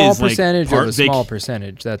experience. It's a small percentage of a small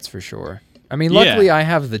percentage, that's for sure. I mean, luckily I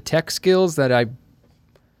have the tech skills that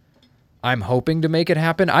I'm hoping to make it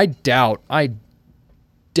happen. I doubt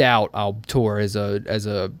I'll tour as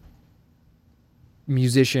a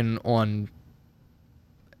musician on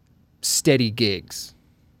steady gigs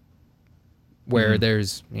where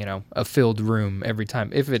there's, you know, a filled room every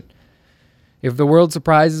time. If the world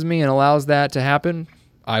surprises me and allows that to happen,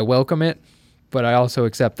 I welcome it. But I also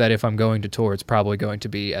accept that if I'm going to tour, it's probably going to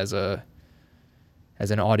be as an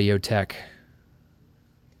audio tech.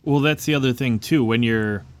 Well, that's the other thing too. When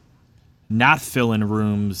you're not filling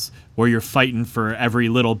rooms, where you're fighting for every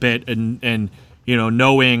little bit, and you know,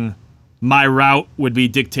 knowing my route would be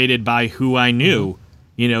dictated by who I knew.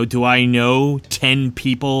 You know, do I know 10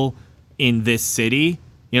 people in this city?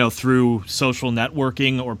 You know, through social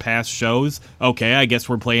networking or past shows. Okay, I guess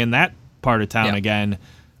we're playing that part of town again.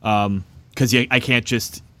 Because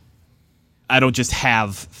I don't just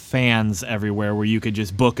have fans everywhere where you could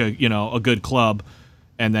just book a good club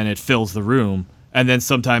and then it fills the room. And then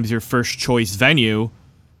sometimes your first choice venue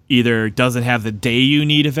either doesn't have the day you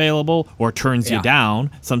need available or turns you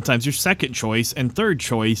down. Sometimes your second choice and third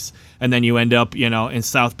choice, and then you end up, you know, in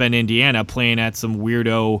South Bend, Indiana, playing at some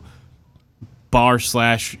weirdo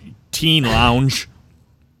bar/teen lounge,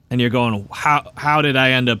 and you're going, how did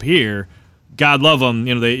I end up here? God love them,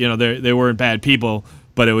 they weren't bad people,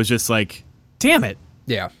 but it was just like, damn it.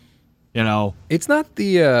 Yeah. You know, it's not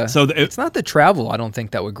the it's not the travel, I don't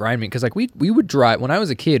think, that would grind me, because like we would drive when I was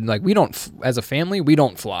a kid. Like, we don't, as a family, we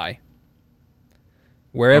don't fly.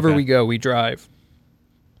 Wherever we go, we drive.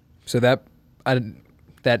 So that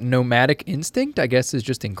nomadic instinct, I guess, is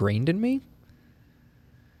just ingrained in me.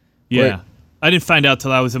 Yeah. I didn't find out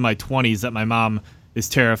till I was in my 20s that my mom is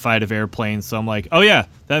terrified of airplanes. So I'm like, oh yeah,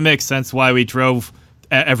 that makes sense why we drove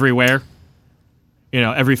everywhere. You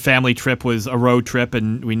know, every family trip was a road trip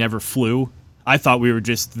and we never flew. I thought we were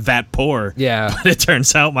just that poor. Yeah. But it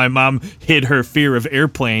turns out my mom hid her fear of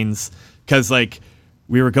airplanes because, like,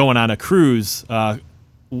 we were going on a cruise, the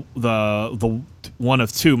one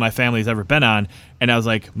of two my family's ever been on. And I was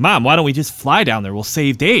like, Mom, why don't we just fly down there? We'll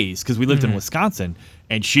save days, because we lived in Wisconsin.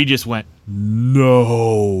 And she just went,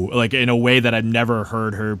 no, like, in a way that I've never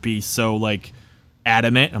heard her be so, like,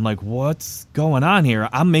 adamant. I'm like, what's going on here?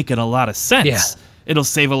 I'm making a lot of sense. Yeah. It'll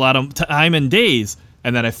save a lot of time and days.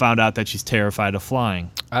 And then I found out that she's terrified of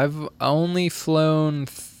flying. I've only flown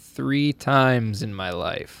 3 times in my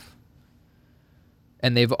life.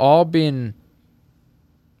 And they've all been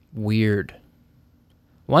weird.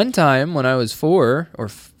 One time when I was 4,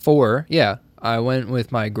 I went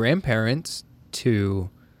with my grandparents to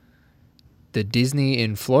the Disney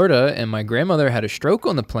in Florida, and my grandmother had a stroke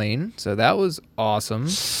on the plane, so that was awesome.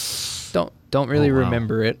 Don't really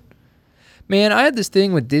remember it. Man, I had this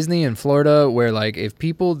thing with Disney in Florida where, like, if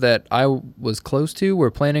people that I was close to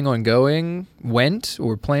were planning on going, went,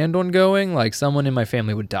 or planned on going, like, someone in my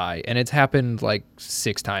family would die. And it's happened, like,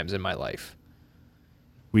 6 times in my life.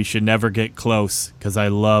 We should never get close, because I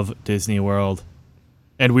love Disney World.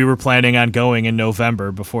 And we were planning on going in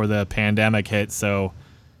November before the pandemic hit, so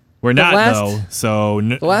we're not, though. So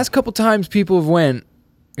the last couple times people have went,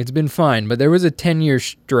 it's been fine. But there was a 10-year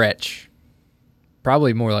stretch,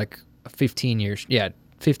 probably more like a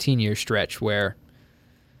 15-year stretch where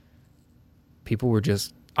people were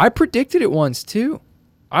just... I predicted it once, too.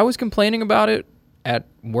 I was complaining about it at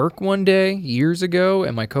work one day years ago,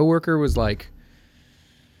 and my coworker was like...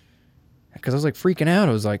 Because I was, like, freaking out.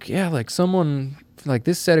 I was like, yeah, like, someone... like,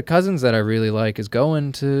 this set of cousins that I really like is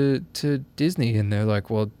going to Disney. And they're like,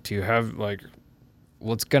 well, do you have, like,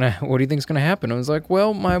 what do you think's going to happen? I was like,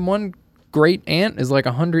 well, my one great aunt is like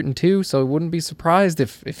 102, so I wouldn't be surprised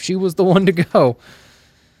if she was the one to go.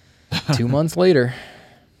 2 months later.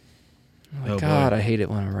 I'm like, God, boy. I hate it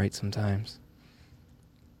when I write sometimes.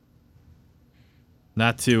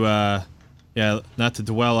 Not to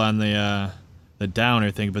dwell on the downer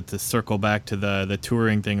thing, but to circle back to the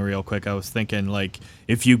touring thing real quick, I was thinking, like,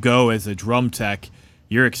 if you go as a drum tech,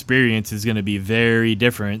 your experience is going to be very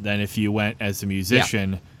different than if you went as a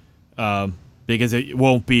musician, because it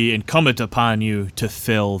won't be incumbent upon you to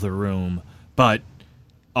fill the room, but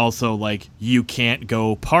also, like, you can't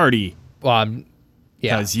go party. Well,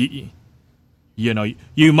 because you know,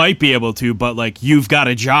 you might be able to, but, like, you've got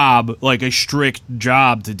a job, like a strict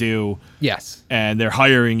job to do. Yes. And they're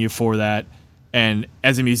hiring you for that. And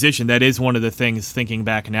as a musician, that is one of the things, thinking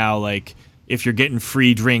back now, like, if you're getting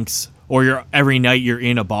free drinks or every night you're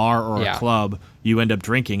in a bar or Yeah. a club, you end up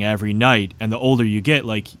drinking every night. And the older you get,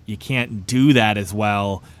 like, you can't do that as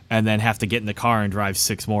well and then have to get in the car and drive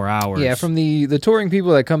 6 more hours. Yeah, from the touring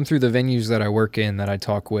people that come through the venues that I work in, that I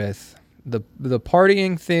talk with, the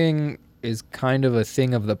partying thing is kind of a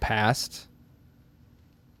thing of the past,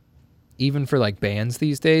 even for like bands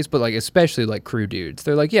these days, but like especially like crew dudes.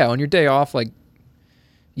 They're like, yeah, on your day off, like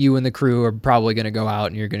you and the crew are probably going to go out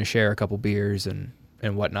and you're going to share a couple beers and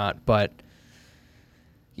whatnot. But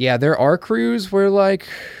yeah, there are crews where like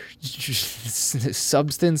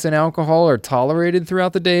substance and alcohol are tolerated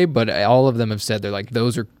throughout the day, but all of them have said they're like,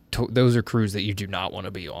 those are crews that you do not want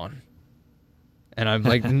to be on. And I'm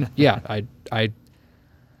like, yeah, I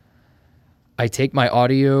take my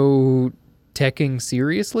audio teching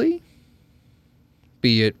seriously,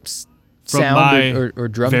 be it sound or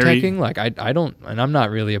drum teching. Like I don't, and I'm not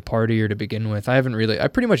really a partier to begin with. I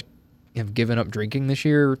pretty much have given up drinking this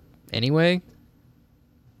year anyway.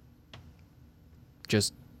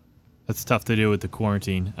 Just. That's tough to do with the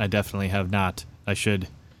quarantine. I definitely have not. I should,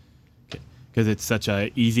 because it's such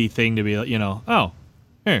a easy thing to be, you know, oh,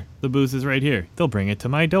 here, the booze is right here. They'll bring it to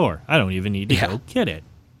my door. I don't even need to go get it.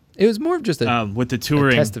 It was more of just with the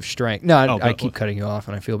touring, a test of strength. No, I keep cutting you off,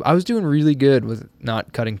 and I was doing really good with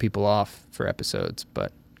not cutting people off for episodes,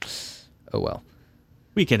 but oh well.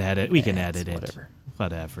 We can edit. We can edit it.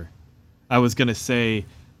 Whatever. I was gonna say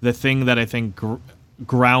the thing that I think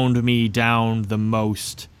ground me down the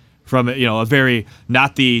most from, you know, a very,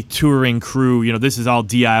 not the touring crew. You know, this is all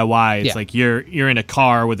DIY. It's like you're in a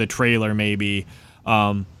car with a trailer maybe.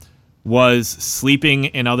 Was sleeping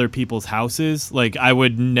in other people's houses. Like, I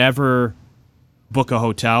would never book a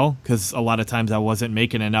hotel because a lot of times I wasn't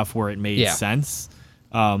making enough where it made sense.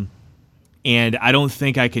 And I don't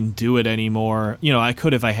think I can do it anymore. You know, I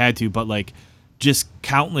could if I had to, but like just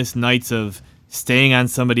countless nights of staying on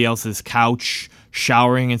somebody else's couch,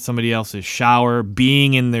 showering in somebody else's shower,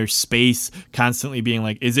 being in their space, constantly being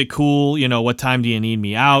like, is it cool? You know, what time do you need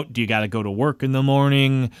me out? Do you got to go to work in the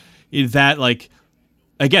morning? Is that like,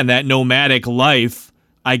 again, that nomadic life,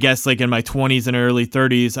 I guess, like in my 20s and early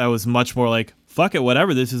 30s, I was much more like, fuck it,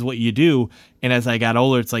 whatever, this is what you do. And as I got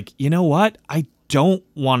older, it's like, you know what? I don't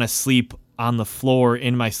want to sleep on the floor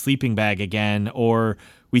in my sleeping bag again. Or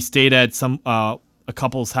we stayed at a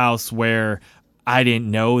couple's house where I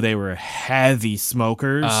didn't know they were heavy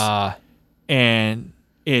smokers. And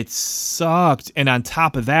it sucked. And on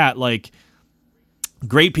top of that, like,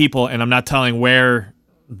 great people, and I'm not telling where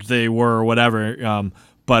they were or whatever,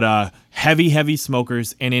 but heavy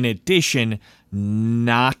smokers, and in addition,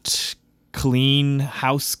 not clean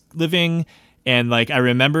house living. And like, I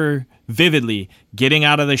remember vividly getting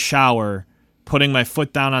out of the shower, putting my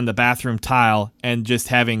foot down on the bathroom tile, and just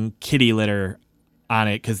having kitty litter on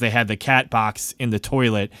it because they had the cat box in the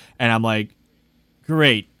toilet. And I'm like,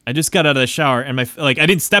 great, I just got out of the shower, and I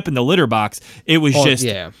didn't step in the litter box. It was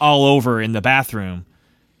all over in the bathroom.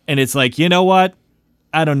 And it's like, you know what?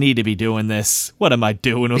 I don't need to be doing this. What am I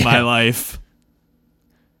doing with my life?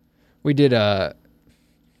 We did a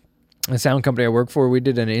sound company I work for. We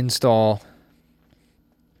did an install,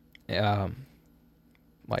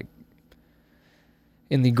 like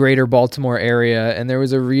in the greater Baltimore area, and there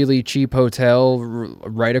was a really cheap hotel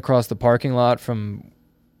right across the parking lot from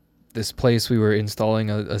this place we were installing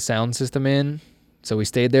a sound system in. So we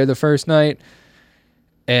stayed there the first night,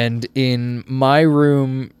 and in my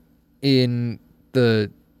room, in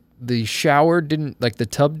the shower didn't, like, the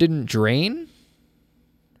tub didn't drain.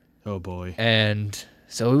 Oh boy. And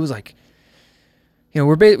so it was like, you know,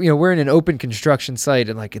 we're in an open construction site,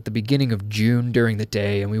 and like at the beginning of June during the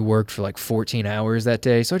day, and we worked for like 14 hours that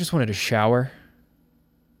day. So I just wanted to shower.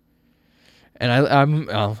 And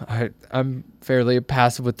I'm fairly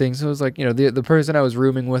passive with things. So I was like, you know, the person I was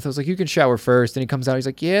rooming with, I was like, you can shower first. And he comes out, he's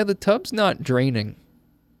like, yeah, the tub's not draining.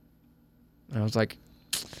 And I was like,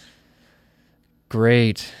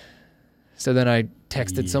 great. So then I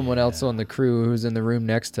texted someone else on the crew who was in the room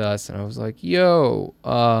next to us, and I was like, yo,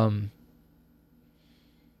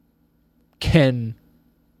 can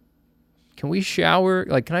we shower?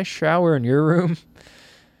 Like, can I shower in your room?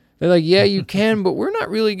 They're like, yeah, you can, but we're not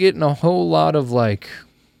really getting a whole lot of like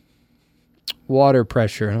water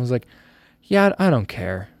pressure. And I was like, yeah, I don't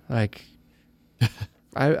care. Like,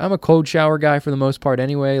 I'm a cold shower guy for the most part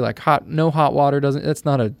anyway. Like, no hot water that's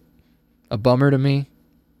not a bummer to me.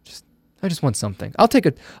 I just want something. I'll take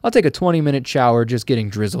a 20-minute shower just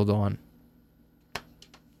getting drizzled on.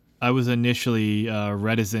 I was initially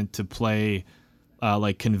reticent to play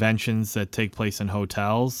like conventions that take place in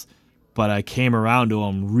hotels, but I came around to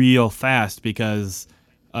them real fast because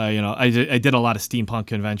you know, I did a lot of steampunk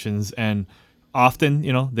conventions, and often,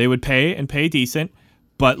 they would pay and pay decent,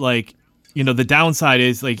 but like, the downside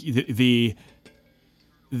is like the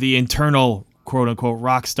internal quote unquote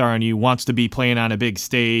rock star in you wants to be playing on a big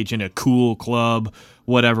stage in a cool club,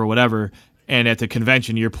 whatever. And at the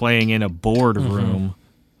convention, you're playing in a boardroom.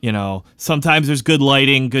 Sometimes there's good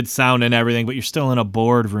lighting, good sound and everything, but you're still in a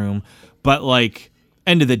boardroom. But like,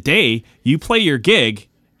 end of the day, you play your gig,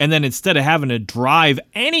 and then instead of having to drive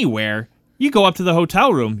anywhere, you go up to the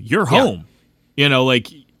hotel room, you're home. Like,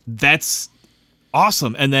 that's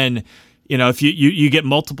awesome. And then, if you get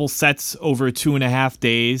multiple sets over 2.5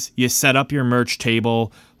 days, you set up your merch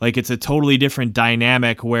table. Like, it's a totally different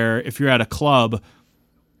dynamic where if you're at a club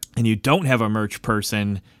and you don't have a merch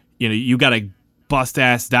person, you got to bust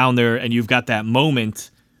ass down there, and you've got that moment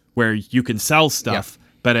where you can sell stuff.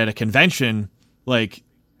 But at a convention, like,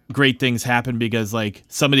 great things happen because like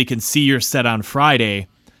somebody can see your set on Friday,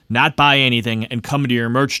 not buy anything, and come to your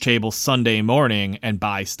merch table Sunday morning and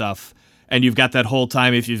buy stuff. And you've got that whole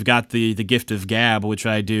time, if you've got the gift of gab, which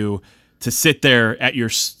I do, to sit there at your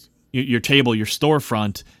table, your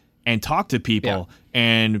storefront, and talk to people.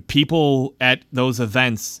 And people at those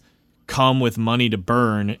events come with money to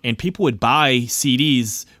burn, and people would buy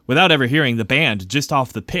CDs without ever hearing the band, just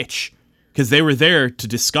off the pitch, because they were there to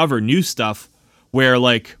discover new stuff. Where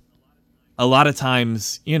like a lot of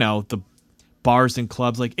times, the bars and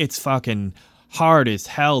clubs, like, it's fucking hard as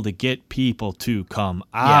hell to get people to come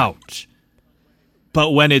out.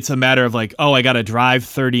 But when it's a matter of like, oh, I got to drive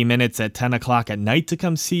 30 minutes at 10 o'clock at night to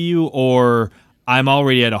come see you, or I'm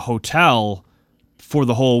already at a hotel for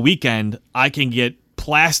the whole weekend, I can get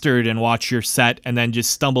plastered and watch your set and then just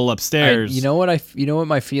stumble upstairs. You know what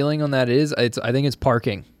my feeling on that is? I think it's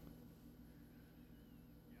parking.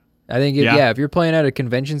 I think if you're playing at a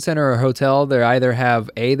convention center or a hotel, they either have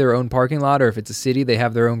their own parking lot, or if it's a city, they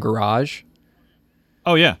have their own garage.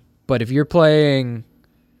 Oh yeah. But if you're playing,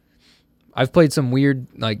 I've played some weird,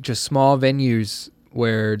 like, just small venues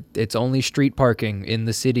where it's only street parking in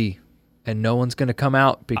the city, and no one's going to come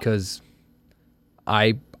out because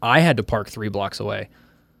I had to park 3 blocks away.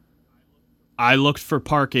 I looked for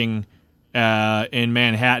parking in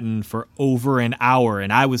Manhattan for over an hour,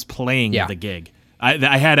 and I was playing the gig.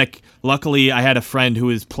 Luckily I had a friend who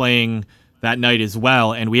was playing that night as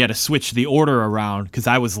well, and we had to switch the order around because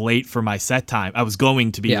I was late for my set time. I was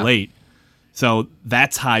going to be late. So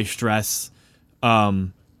that's high stress.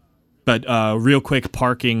 But real quick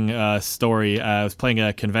parking story. I was playing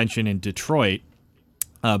a convention in Detroit,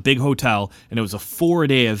 a big hotel, and it was a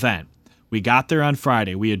 4-day event. We got there on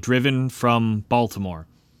Friday. We had driven from Baltimore.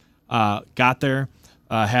 Got there.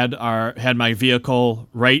 Had my vehicle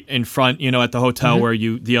right in front, at the hotel where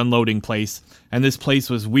the unloading place. And this place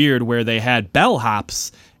was weird where they had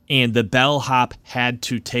bellhops, and the bellhop had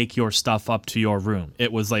to take your stuff up to your room.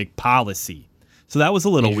 It was like policy. So that was a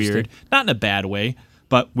little weird, not in a bad way,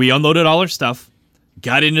 but we unloaded all our stuff,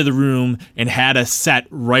 got into the room, and had a set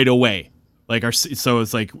right away. So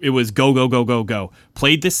it was go.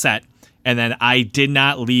 Played this set, and then I did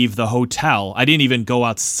not leave the hotel. I didn't even go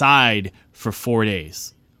outside for 4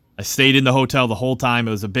 days. I stayed in the hotel the whole time.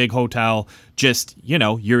 It was a big hotel. Just,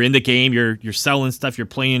 you're in the game, you're selling stuff, you're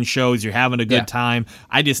playing shows, you're having a good time.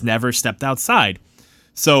 I just never stepped outside.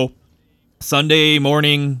 So Sunday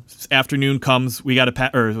morning, afternoon comes, we got to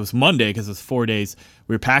pack, or it was Monday because it was 4 days.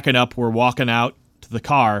 We were packing up, we're walking out to the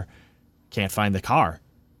car. Can't find the car.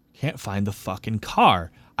 Can't find the fucking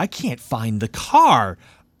car. I can't find the car.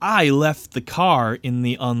 I left the car in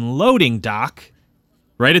the unloading dock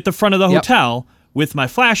right at the front of the hotel with my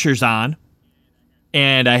flashers on,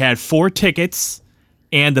 and I had 4 tickets,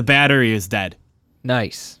 and the battery is dead.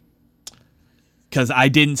 Nice. Because I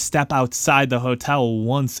didn't step outside the hotel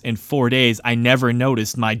once in 4 days. I never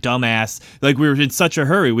noticed, my dumbass. Like, we were in such a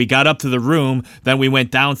hurry. We got up to the room, then we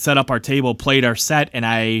went down, set up our table, played our set, and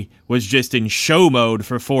I was just in show mode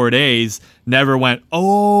for 4 days. Never went,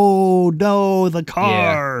 oh, no, the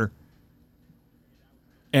car. Yeah.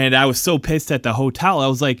 And I was so pissed at the hotel. I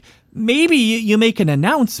was like, maybe you make an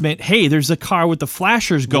announcement. Hey, there's a car with the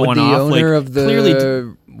flashers going off. The owner of the...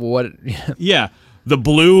 Clearly what? Yeah. The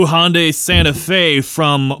blue Hyundai Santa Fe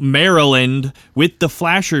from Maryland with the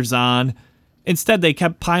flashers on. Instead, they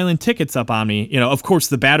kept piling tickets up on me. Of course,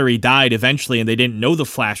 the battery died eventually, and they didn't know the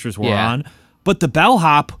flashers were on. But the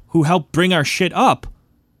bellhop who helped bring our shit up,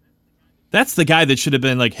 that's the guy that should have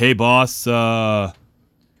been like, hey, boss,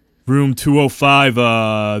 room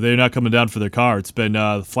 205, they're not coming down for their car. It's been,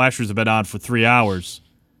 the flashers have been on for 3 hours.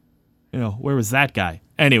 Where was that guy?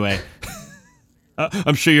 Anyway...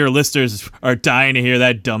 I'm sure your listeners are dying to hear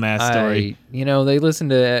that dumbass story. They listen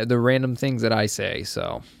to the random things that I say,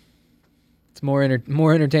 so it's more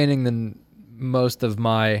entertaining than most of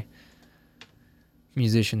my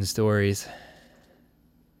musician stories.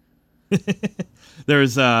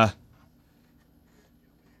 There's when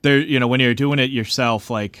you're doing it yourself,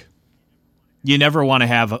 like, you never want to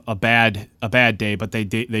have a bad day, but they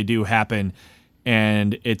do happen,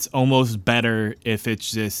 and it's almost better if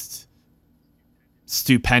it's just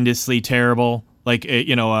stupendously terrible. Like,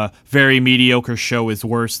 a very mediocre show is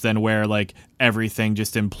worse than where, like, everything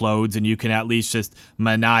just implodes and you can at least just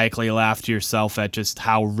maniacally laugh to yourself at just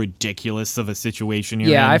how ridiculous of a situation you're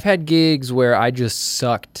in. Yeah, I've had gigs where I just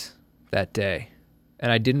sucked that day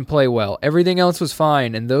and I didn't play well. Everything else was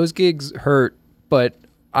fine, and those gigs hurt, but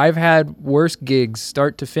I've had worse gigs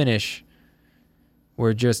start to finish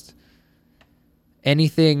where just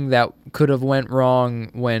anything that could have went wrong,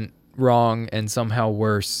 and somehow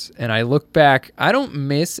worse. And I look back, I don't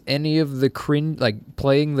miss any of the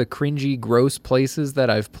playing the cringy, gross places that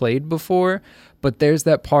I've played before, but there's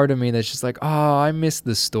that part of me that's just like, oh, I miss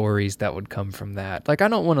the stories that would come from that. Like, I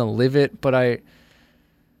don't want to live it, but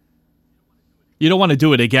you don't want to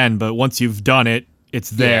do it again, but once you've done it, it's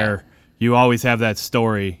there. Yeah. You always have that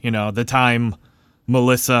story, the time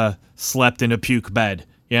Melissa slept in a puke bed,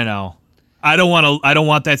 I don't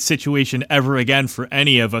want that situation ever again for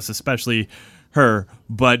any of us, especially her,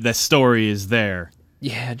 but the story is there.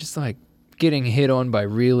 Yeah, just like getting hit on by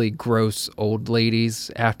really gross old ladies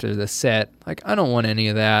after the set. Like, I don't want any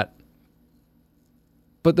of that.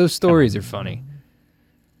 But those stories are funny.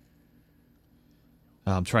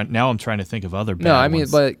 I'm trying to think of other bad No, I mean,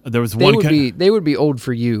 ones. but there was they would be old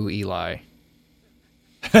for you, Eli.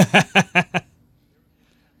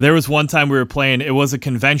 There was one time we were playing, it was a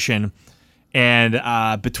convention,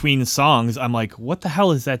 and between songs, I'm like, what the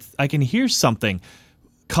hell is that? I can hear something.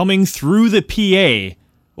 Coming through the PA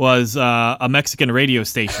was a Mexican radio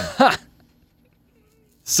station.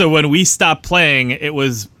 So when we stopped playing, it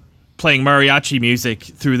was playing mariachi music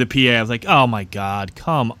through the PA. I was like, oh my God,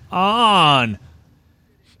 come on.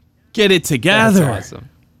 Get it together. That's awesome.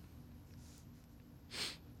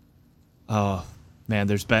 Oh, man,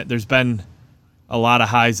 there's been a lot of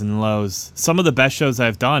highs and lows. Some of the best shows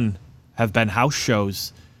I've done have been house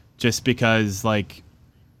shows, just because, like,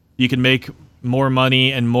 you can make more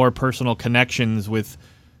money and more personal connections with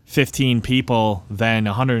 15 people than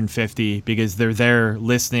 150 because they're there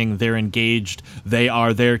listening, they're engaged, they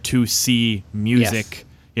are there to see music.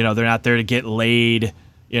 Yes. They're not there to get laid,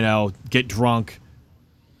 get drunk.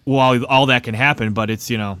 Well, all that can happen, but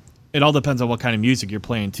it's, it all depends on what kind of music you're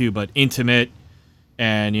playing too, but intimate.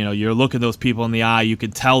 And, you're looking those people in the eye. You can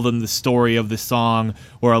tell them the story of the song.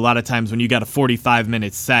 Or a lot of times when you got a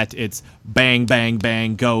 45-minute set, it's bang, bang,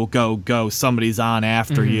 bang, go, go, go. Somebody's on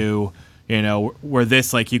after you. Where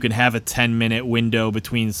this, like, you can have a 10-minute window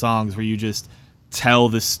between songs where you just tell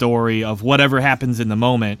the story of whatever happens in the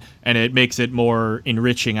moment. And it makes it more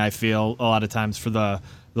enriching, I feel, a lot of times for the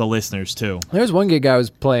listeners, too. There's one gig I was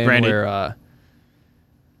playing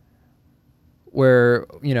where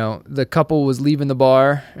the couple was leaving the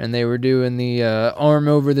bar and they were doing the arm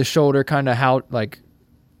over the shoulder kind of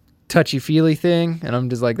touchy-feely thing, and I'm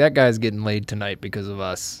just like, that guy's getting laid tonight because of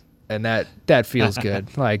us, and that feels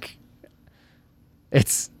good. Like,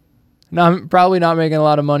 I'm probably not making a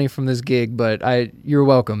lot of money from this gig, but you're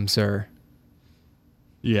welcome, sir.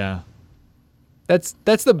 Yeah, that's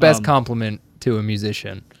the best compliment to a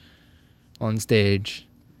musician on stage.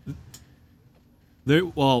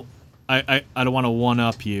 I don't want to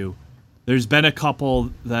one-up you. There's been a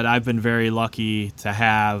couple that I've been very lucky to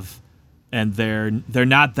have, and they're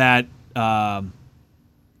not that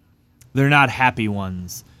they're not happy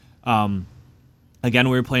ones. Again,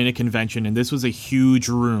 we were playing a convention, and this was a huge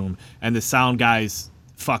room, and the sound guys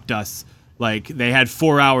fucked us. Like, they had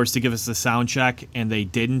 4 hours to give us a sound check, and they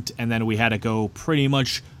didn't, and then we had to go pretty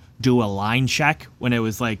much do a line check when it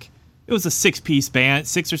was a 6-piece band,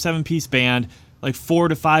 6 or 7-piece band. Like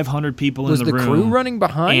 400 to 500 people in the room. Was the crew running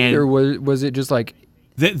behind, or was it just like...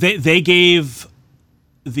 They gave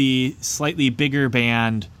the slightly bigger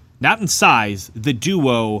band, not in size, the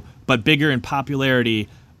duo, but bigger in popularity,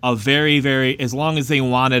 a very, very, as long as they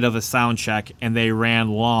wanted of a sound check, and they ran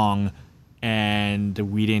long, and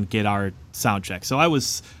we didn't get our sound check. So I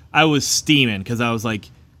was steaming, because I was like...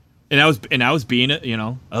 And I was being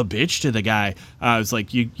a bitch to the guy. I was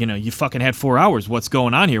like, you fucking had 4 hours. What's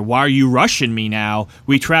going on here? Why are you rushing me now?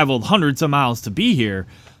 We traveled hundreds of miles to be here.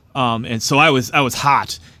 And so I was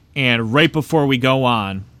hot. And right before we go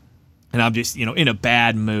on, and I'm just, in a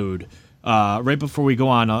bad mood. Right before we go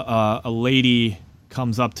on, a lady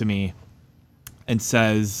comes up to me and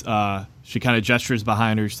says, she kind of gestures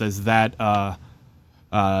behind her, says that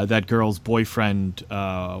girl's boyfriend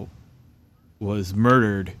was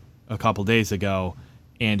murdered a couple days ago,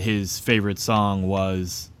 and his favorite song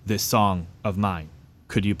was this song of mine.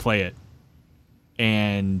 Could you play it?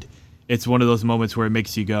 And it's one of those moments where it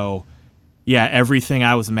makes you go, yeah, everything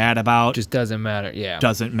I was mad about just doesn't matter. Yeah,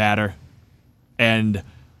 doesn't matter. And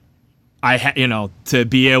to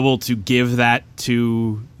be able to give that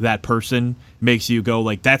to that person makes you go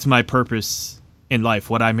like, that's my purpose in life.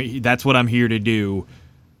 That's what I'm here to do.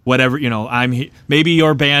 Whatever, maybe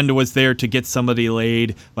your band was there to get somebody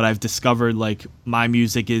laid, but I've discovered like my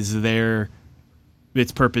music is there.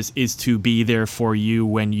 Its purpose is to be there for you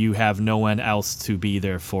when you have no one else to be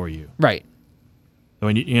there for you. Right.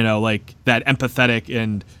 When like that empathetic,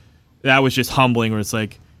 and that was just humbling where it's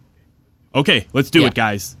like, okay, let's do it,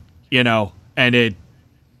 guys. And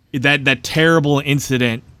that terrible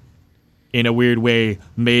incident in a weird way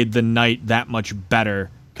made the night that much better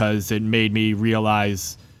because it made me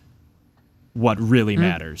realize what really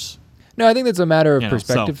matters. No, I think that's a matter of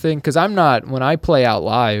perspective thing, because when I play out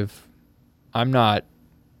live, I'm not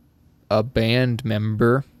a band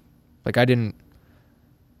member. Like I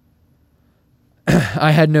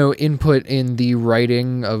had no input in the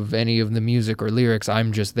writing of any of the music or lyrics.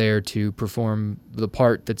 I'm just there to perform the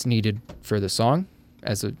part that's needed for the song.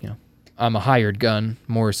 I'm a hired gun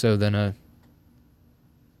more so than an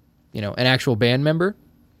actual band member.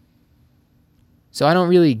 So I don't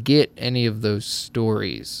really get any of those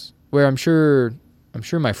stories, where I'm sure my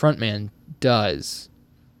frontman does.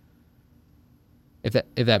 If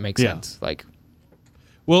that makes sense. Like,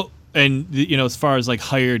 well, and as far as like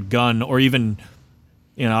hired gun, or even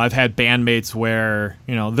I've had bandmates where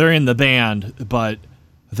they're in the band but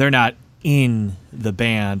they're not in the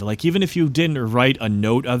band. Like, even if you didn't write a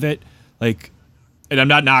note of it, like, and I'm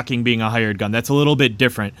not knocking being a hired gun, that's a little bit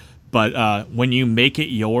different, but when you make it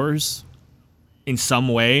yours in some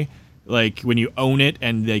way, like when you own it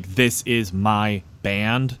and like, this is my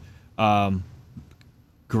band,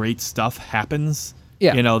 great stuff happens.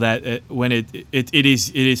 Yeah. That when it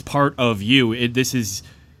is part of you. This is,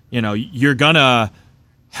 you're gonna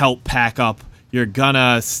help pack up. You're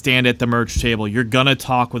gonna stand at the merch table. You're gonna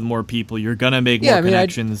talk with more people. You're gonna make more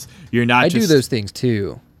connections. I do those things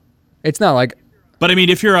too. It's not like. But I mean,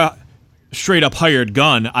 if you're a straight up hired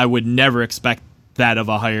gun, I would never expect that of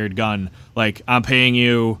a hired gun. Like, I'm paying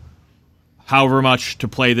you however much to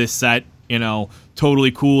play this set.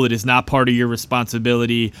 Totally cool. It is not part of your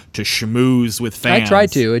responsibility to schmooze with fans. I try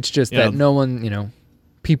to. It's just that no one,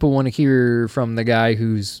 people want to hear from the guy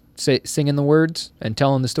who's singing the words and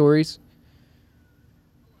telling the stories.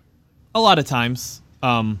 A lot of times.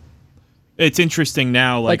 It's interesting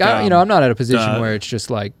now. Like, I'm not at a position where it's just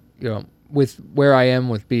like, with where I am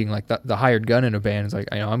with being like the hired gun in a band. It's like,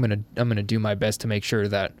 I'm gonna do my best to make sure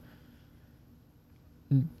that.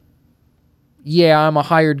 Yeah, I'm a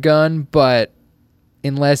hired gun, but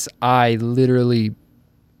unless I literally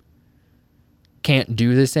can't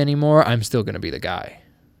do this anymore, I'm still going to be the guy.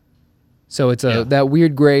 So it's that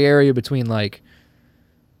weird gray area between like,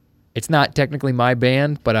 it's not technically my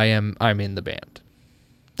band, but I'm in the band.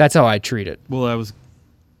 That's how I treat it. Well, I was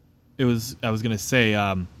going to say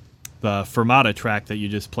the Fermata track that you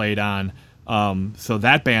just played on. So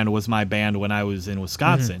that band was my band when I was in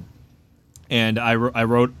Wisconsin. Mm-hmm. And I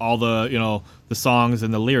wrote all the the songs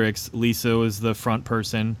and the lyrics. Lisa was the front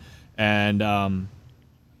person, and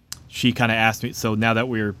she kind of asked me. So now that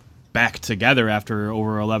we're back together after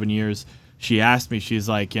over 11 years, she asked me. She's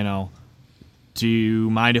like, do you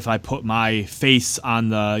mind if I put my face on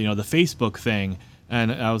the the Facebook thing?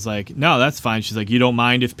 And I was like, no, that's fine. She's like, you don't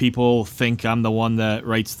mind if people think I'm the one that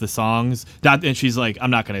writes the songs? And she's like,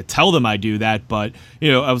 I'm not going to tell them I do that, but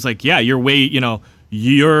I was like, yeah, you're way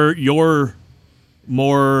you're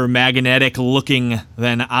more magnetic looking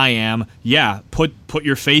than I am. Yeah, put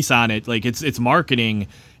your face on it. Like, it's marketing,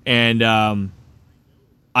 and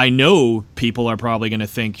I know people are probably going to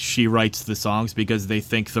think she writes the songs because they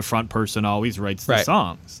think the front person always writes the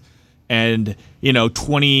songs. And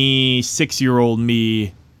 26-year-old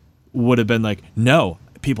me would have been like, no,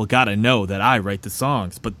 people got to know that I write the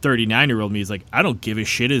songs. But 39-year-old me is like, I don't give a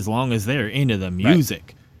shit as long as they're into the music.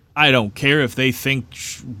 Right. I don't care if they think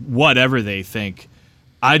whatever they think.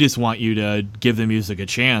 I just want you to give the music a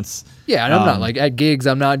chance. Yeah, and I'm not like at gigs.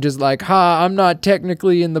 I'm not just like, I'm not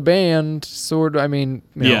technically in the band. Sort of. I mean,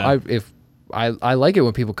 I like it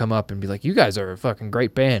when people come up and be like, you guys are a fucking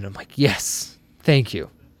great band. I'm like, yes, thank you.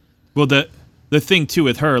 Well, the thing too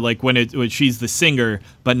with her, like when she's the singer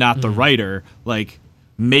but not the writer, like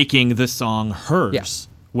making the song hers.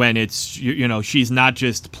 When it's she's not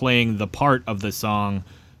just playing the part of the song.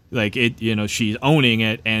 Like it, she's owning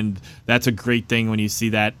it, and that's a great thing when you see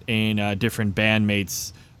that in different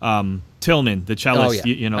bandmates. Tillman, the cellist. Oh,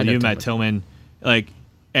 yeah. You I know met Tillman. Tillman, like,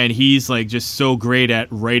 and he's like just so great at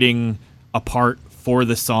writing a part for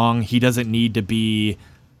the song. He doesn't need to be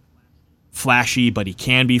flashy, but he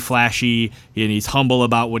can be flashy, and he's humble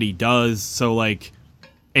about what he does. So like,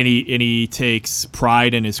 and he takes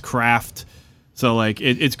pride in his craft. So like,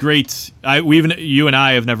 it's great. You and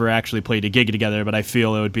I have never actually played a gig together, but I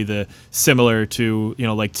feel it would be similar to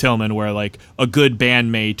like Tillman, where like a good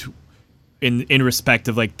bandmate in respect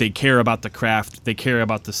of like they care about the craft, they care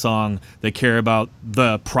about the song, they care about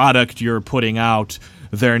the product you're putting out.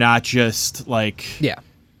 They're not just like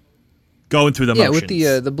going through the motions.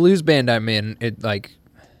 Yeah, with the blues band I'm in, it like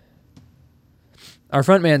our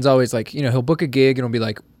front man's always like, he'll book a gig and he'll be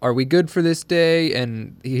like, "Are we good for this day?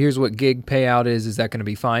 And here's what gig payout is. Is that going to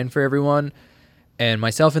be fine for everyone?" And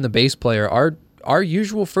myself and the bass player, our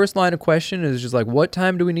usual first line of question is just like, "What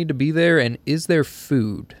time do we need to be there? And is there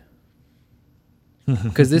food?"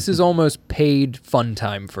 Because this is almost paid fun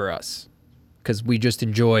time for us, because we just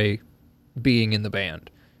enjoy being in the band.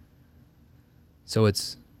 So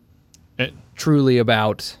it's truly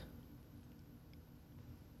about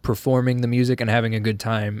performing the music and having a good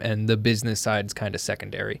time, and the business side's kind of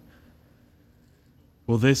secondary.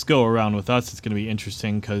 Well, this go around with us, it's going to be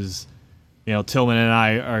interesting because, Tillman and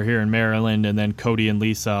I are here in Maryland, and then Cody and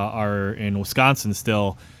Lisa are in Wisconsin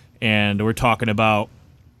still, and we're talking about,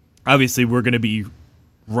 obviously, we're going to be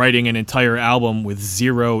writing an entire album with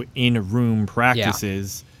 0 in-room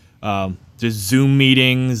practices. Just Zoom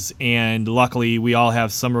meetings, and luckily we all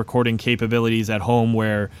have some recording capabilities at home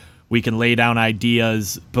where we can lay down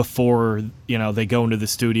ideas before they go into the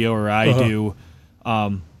studio, or I do.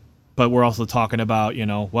 But we're also talking about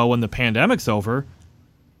when the pandemic's over,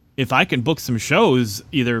 if I can book some shows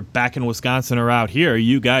either back in Wisconsin or out here,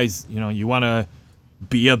 you guys you want to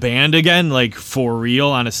be a band again, like for real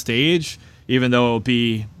on a stage, even though it'll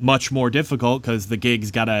be much more difficult because the gig's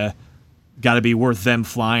gotta be worth them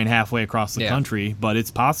flying halfway across the country, but it's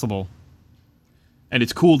possible. And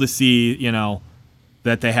it's cool to see,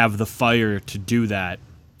 that they have the fire to do that.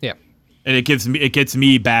 Yeah. And it gets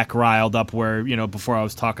me back riled up where, before I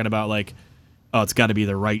was talking about like, oh, it's got to be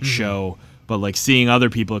the right show. But like seeing other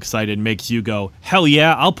people excited makes you go, hell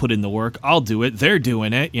yeah, I'll put in the work. I'll do it. They're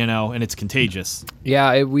doing it, and it's contagious.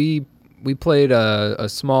 Yeah, we played a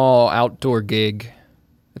small outdoor gig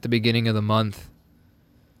at the beginning of the month.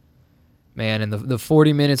 Man, and the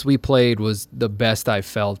 40 minutes we played was the best I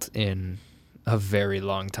felt in a very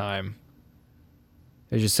long time.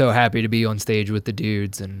 I was just so happy to be on stage with the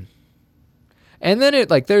dudes, and then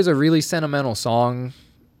there's a really sentimental song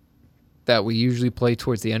that we usually play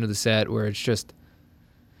towards the end of the set where it's just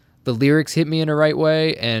the lyrics hit me in the right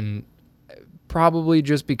way, and probably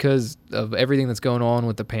just because of everything that's going on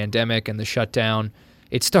with the pandemic and the shutdown,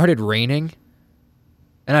 it started raining,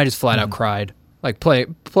 and I just flat out cried, like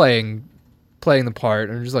playing the part,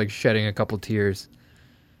 and just like shedding a couple tears.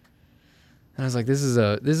 And I was like, this is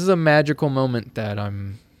a magical moment that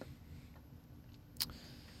I'm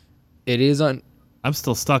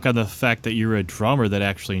still stuck on the fact that you're a drummer that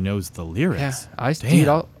actually knows the lyrics.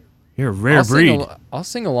 Yeah, you're a rare breed. I'll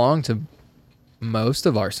sing along to most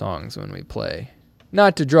of our songs when we play.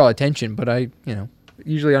 Not to draw attention, but I,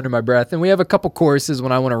 usually under my breath. And we have a couple choruses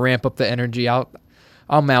when I want to ramp up the energy. I'll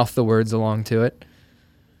mouth the words along to it.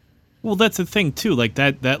 Well, that's the thing too. Like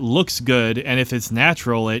that looks good, and if it's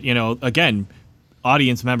natural, it again,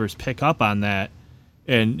 audience members pick up on that.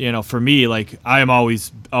 And for me, like I am always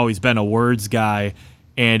been a words guy,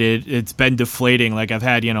 and it's been deflating. Like I've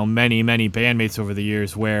had many bandmates over the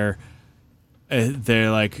years where they're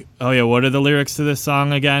like, "Oh yeah, what are the lyrics to this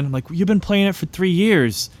song again?" I'm like, you've been playing it for 3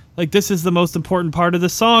 years. Like this is the most important part of the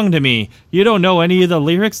song to me. You don't know any of the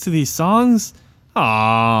lyrics to these songs?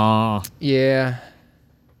 Aww. Yeah.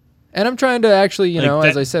 And I'm trying to actually,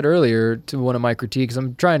 as I said earlier to one of my critiques,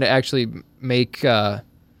 I'm trying to actually make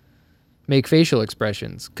facial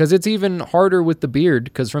expressions, because it's even harder with the beard,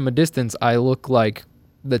 because from a distance I look like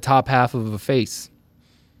the top half of a face.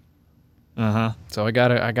 So I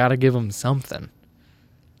gotta give them something.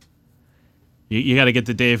 You gotta get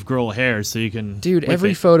the Dave Grohl hair so you can. Dude,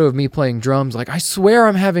 every photo of me playing drums, like I swear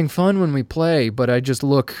I'm having fun when we play, but I just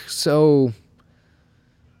look so.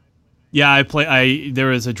 Yeah, there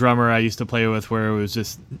was a drummer I used to play with where it was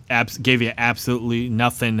just gave you absolutely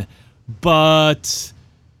nothing, but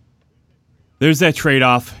there's that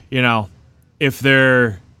trade-off, if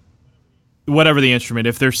they're whatever the instrument,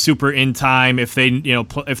 if they're super in time, if they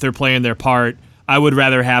if they're playing their part, I would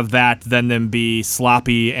rather have that than them be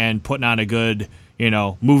sloppy and putting on a good,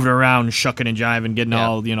 moving around, shucking and jiving, getting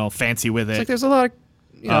all fancy with it. It's like there's a lot of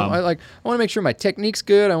I want to make sure my technique's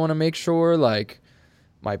good. I want to make sure like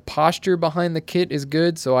my posture behind the kit is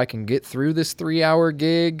good so I can get through this 3-hour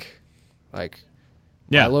gig. Like,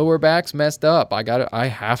 my lower back's messed up. I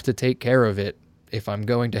have to take care of it if I'm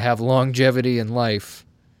going to have longevity in life.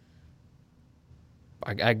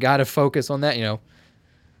 I got to focus on that,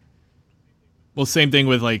 Well, same thing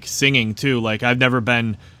with like singing too. Like I've never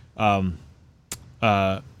been, I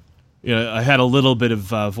had a little bit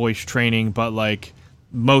of voice training, but like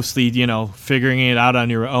mostly, figuring it out on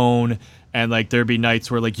your own. And like there'd be nights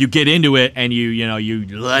where like you get into it and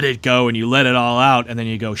you let it go and you let it all out, and then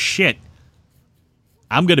you go, shit,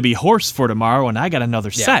 I'm gonna be hoarse for tomorrow, and I got another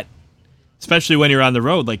set. Especially when you're on the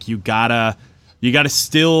road, like you gotta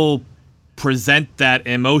still present that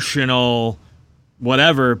emotional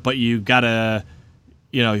whatever, but you gotta,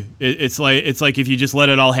 it's like if you just let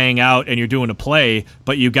it all hang out and you're doing a play,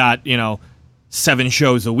 but you got 7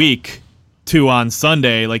 shows a week, 2 on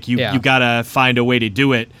Sunday, like you gotta find a way to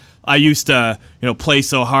do it. I used to play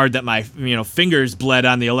so hard that my fingers bled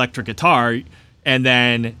on the electric guitar, and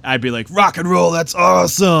then I'd be like, rock and roll, that's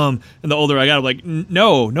awesome. And the older I got, I'm like,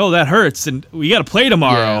 no, that hurts, and we gotta play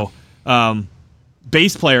tomorrow.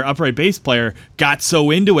 Upright bass player, got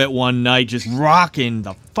so into it one night, just rocking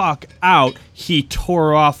the fuck out, he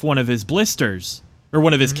tore off one of his blisters, or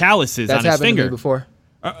one of his calluses on his finger. That's happened to me before.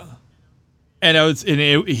 And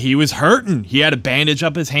he was hurting. He had a bandage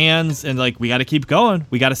up his hands, and like, we got to keep going.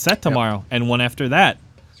 We got a set tomorrow, and one after that.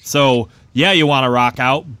 So yeah, you want to rock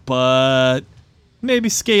out, but maybe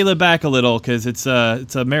scale it back a little because it's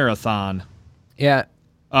a marathon. Yeah.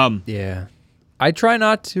 Yeah. I try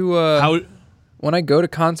not to. When I go to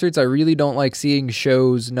concerts, I really don't like seeing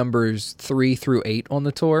shows numbers 3 through 8 on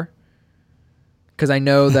the tour, because I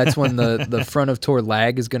know that's when the front of tour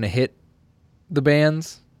lag is going to hit the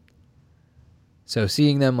bands. So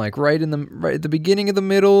seeing them like right at the beginning of the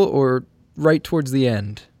middle or right towards the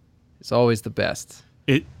end is always the best.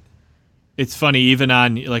 It's funny, even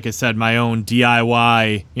on, like I said, my own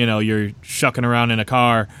DIY, you're shucking around in a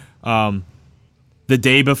car. The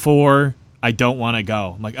day before, I don't want to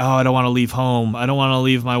go. I'm like, oh, I don't want to leave home. I don't want to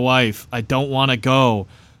leave my wife. I don't want to go.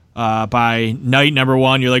 By night number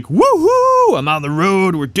 1, you're like, woohoo, I'm on the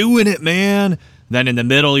road. We're doing it, man. Then in the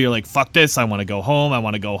middle, you're like, fuck this. I want to go home. I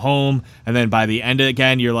want to go home. And then by the end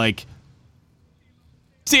again, you're like,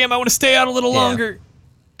 damn, I want to stay out a little longer.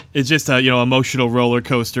 It's just a, emotional roller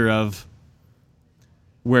coaster of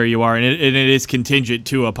where you are. And it is contingent,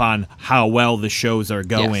 too, upon how well the shows are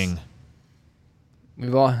going.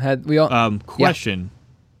 Yes. Question.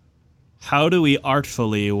 How do we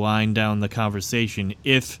artfully wind down the conversation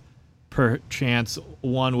if perchance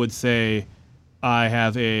one would say, I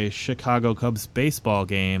have a Chicago Cubs baseball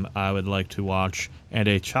game I would like to watch and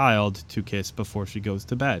a child to kiss before she goes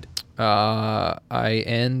to bed? I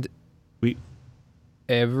end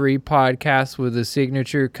every podcast with a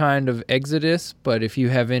signature kind of exodus, but if you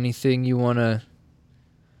have anything you want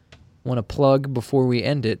to plug before we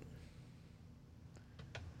end it.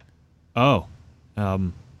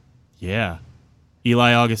 Yeah.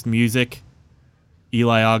 Eli August music.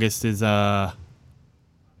 Eli August is on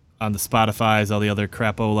the Spotify's, all the other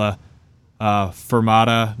crapola.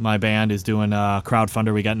 Fermata, my band, is doing a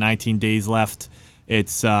crowdfunder. We got 19 days left.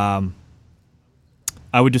 It's I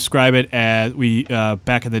would describe it as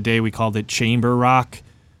back in the day we called it chamber rock.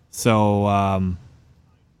 So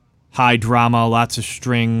high drama, lots of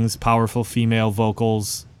strings, powerful female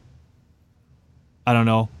vocals. I don't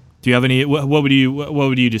know. Do you have any? What would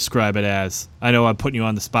you describe it as? I know I'm putting you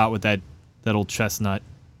on the spot with that old chestnut.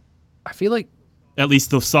 I feel like at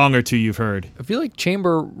least the song or two you've heard. I feel like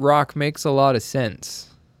chamber rock makes a lot of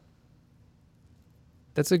sense.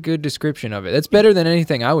 That's a good description of it. That's better than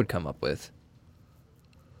anything I would come up with.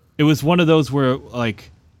 It was one of those where,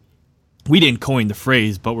 like, we didn't coin the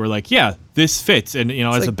phrase, but we're like, yeah, this fits. And,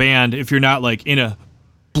 as like a band, if you're not, like, in a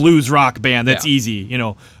blues rock band, that's easy.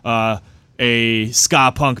 A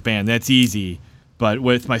ska punk band, that's easy. But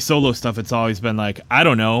with my solo stuff, it's always been like, I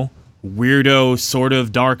don't know, weirdo sort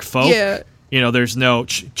of dark folk. Yeah. There's no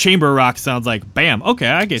chamber rock sounds like, bam, okay,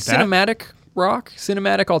 I get that. Cinematic rock,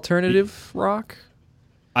 cinematic alternative rock.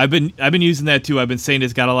 I've been using that too. I've been saying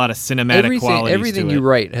it's got a lot of cinematic qualities. Everything to you it.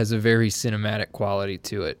 write has a very cinematic quality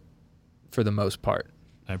to it, for the most part.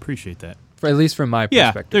 I appreciate that. At least from my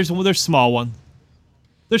perspective. Yeah, there's small one.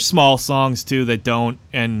 There's small songs too that don't,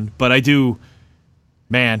 but I do.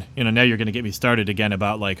 Man, now you're gonna get me started again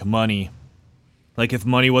about like money. Like if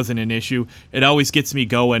money wasn't an issue, it always gets me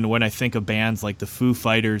going when I think of bands like the Foo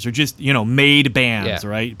Fighters or just made bands,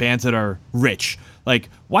 right? Bands that are rich. Like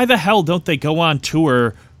why the hell don't they go on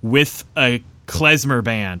tour with a klezmer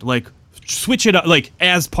band? Like switch it up, like,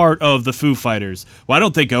 as part of the Foo Fighters. Why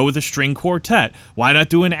don't they go with a string quartet? Why not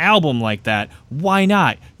do an album like that? Why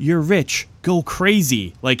not? You're rich. Go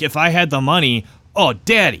crazy. Like, if I had the money, oh,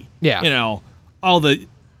 daddy. Yeah. You know,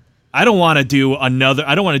 I don't want to do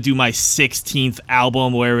my 16th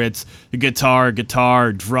album where it's guitar,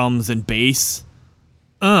 drums, and bass.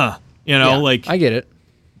 Like, I get it.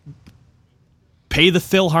 Pay the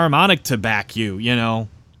Philharmonic to back you, Yeah.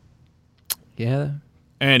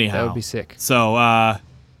 Anyhow. That would be sick. So,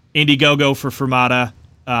 Indiegogo for Fermata.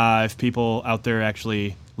 If people out there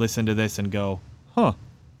actually listen to this and go, huh,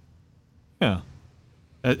 yeah.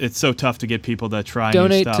 It's so tough to get people to try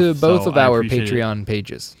Donate new stuff. to both of our appreciate Patreon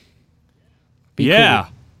pages. Be yeah.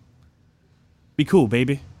 cool. Be cool,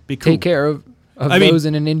 baby. Be cool. Take care of those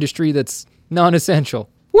in an industry that's non-essential.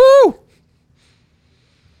 Woo!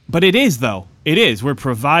 But it is, though. It is. We're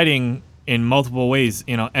providing in multiple ways,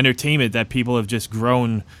 entertainment that people have just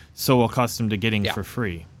grown so accustomed to getting for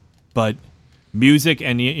free. But music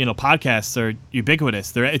and, podcasts are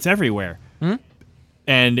ubiquitous. It's everywhere. Hmm?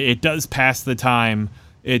 And it does pass the time.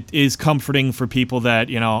 It is comforting for people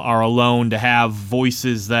that, are alone to have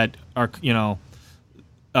voices that are, even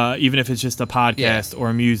if it's just a podcast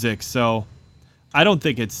or music. So I don't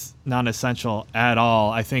think it's non-essential at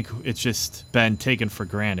all. I think it's just been taken for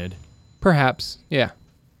granted. Perhaps, yeah.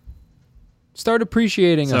 Start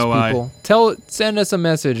appreciating us, people. Send us a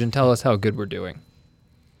message and tell us how good we're doing.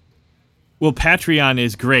 Well, Patreon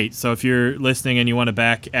is great. So if you're listening and you want to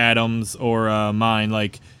back Adam's or mine,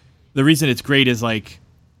 like, the reason it's great is, like,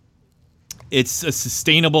 it's a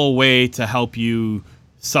sustainable way to help you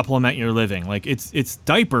supplement your living. Like, it's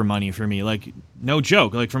diaper money for me. Like, no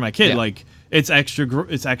joke. Like, for my kid, like, it's extra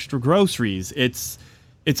groceries. It's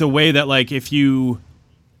a way that, like, if you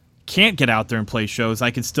can't get out there and play shows,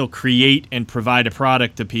 I can still create and provide a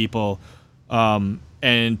product to people,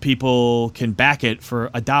 and people can back it for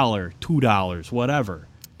 $1, $2, whatever.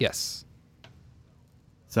 Yes.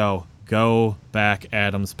 So go back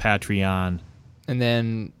Adam's Patreon. And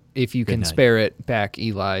then, if you can spare it, back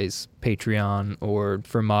Eli's Patreon or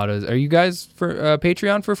Fermata's. Are you guys for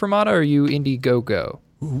Patreon for Fermata, or are you Indiegogo?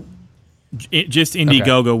 Just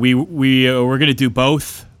Indiegogo. Okay. We're going to do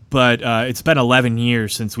both, but it's been 11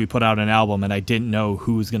 years since we put out an album, and I didn't know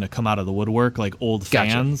who was going to come out of the woodwork, like old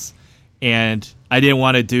fans. And I didn't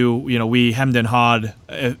want to do, we hemmed and hawed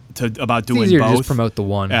about doing it's easier both. To just promote the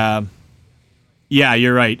one. Yeah,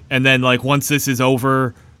 you're right. And then, like, once this is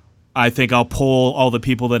over, I think I'll poll all the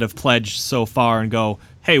people that have pledged so far and go,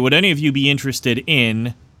 hey, would any of you be interested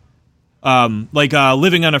in,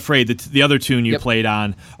 Living Unafraid, the other tune you played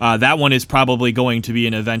on, that one is probably going to be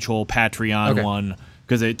an eventual Patreon one,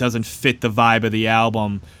 because it doesn't fit the vibe of the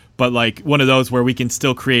album. But, like, one of those where we can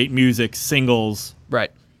still create music singles.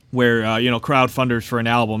 Right. Where, crowdfunders for an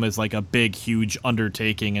album is, like, a big, huge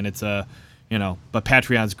undertaking, and it's but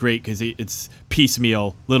Patreon's great because it's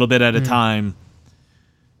piecemeal, a little bit at a time.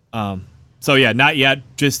 So, yeah, not yet,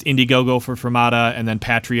 just Indiegogo for Fermata, and then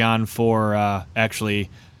Patreon for, actually,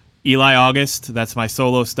 Eli August, that's my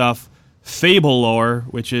solo stuff. Fablelore,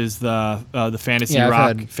 which is the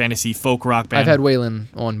fantasy folk rock band. I've had Waylon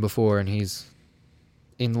on before, and he's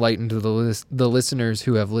enlightened the listeners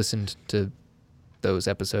who have listened to those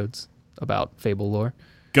episodes about Fablelore.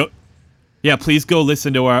 Please go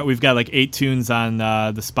listen to we've got like 8 tunes on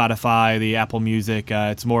the Spotify, the Apple Music.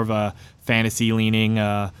 It's more of a fantasy leaning.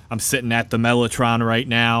 I'm sitting at the Mellotron right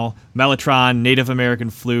now. Mellotron, Native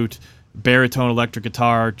American flute, baritone electric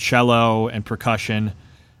guitar, cello, and percussion.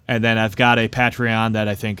 And then I've got a Patreon that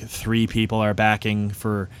I think 3 people are backing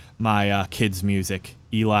for my kids' music,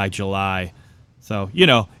 Eli July. So,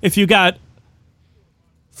 if you got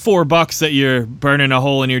 $4 that you're burning a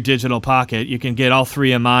hole in your digital pocket, you can get all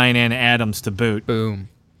 3 of mine and Adam's to boot. Boom.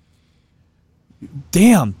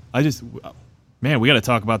 Damn. Man, we got to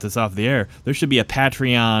talk about this off the air. There should be a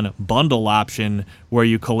Patreon bundle option where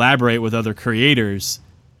you collaborate with other creators.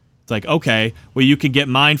 It's like, okay, well, you could get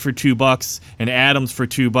mine for $2 and Adam's for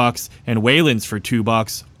 $2 and Waylon's for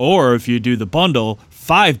 $2. Or if you do the bundle,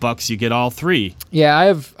 $5, you get all 3.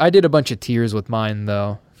 Yeah, I did a bunch of tiers with mine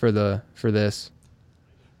though for this.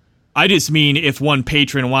 I just mean if one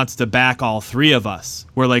patron wants to back all 3 of us,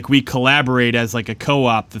 where like we collaborate as like a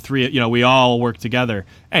co-op, the 3, we all work together.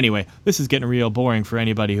 Anyway, this is getting real boring for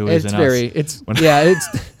anybody who isn't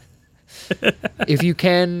us. If you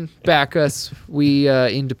can back us, we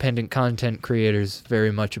independent content creators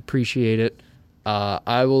very much appreciate it.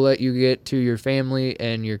 I will let you get to your family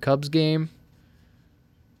and your Cubs game.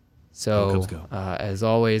 So, as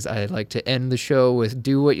always, I'd like to end the show with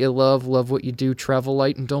do what you love what you do, travel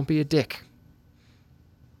light, and don't be a dick.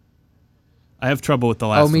 I have trouble with the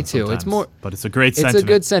last one. Oh, me too. Sometimes, It's more. but it's a great It's sentiment. a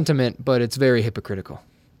good sentiment, but it's very hypocritical.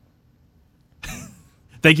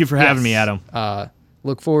 Thank you for having me, Adam.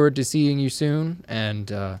 Look forward to seeing you soon,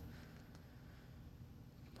 and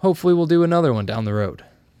hopefully we'll do another one down the road.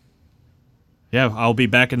 Yeah, I'll be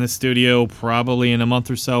back in the studio probably in a month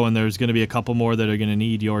or so, and there's going to be a couple more that are going to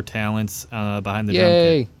need your talents behind the drum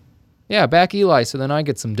Yay! kit. Yeah, back Eli, so then I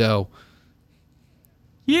get some dough.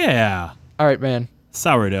 Yeah. All right, man.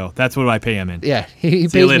 Sourdough. That's what I pay him in. Yeah, he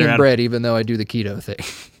pays later, me in Adam. bread, even though I do the keto thing.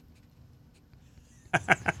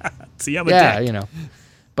 See, I'm a Yeah, dick. you know.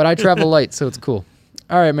 But I travel light, so it's cool.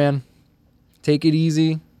 All right, man. Take it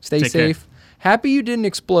easy. Stay Take care. safe. Happy you didn't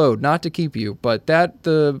explode, not to keep you, but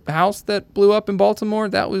the house that blew up in Baltimore,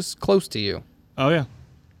 that was close to you. Oh, yeah.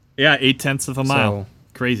 Yeah, 0.8 of a mile. So-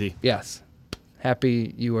 Crazy. Yes.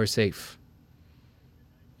 Happy you are safe.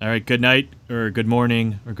 All right, good night, or good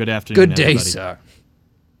morning, or good afternoon, Good day, everybody. sir.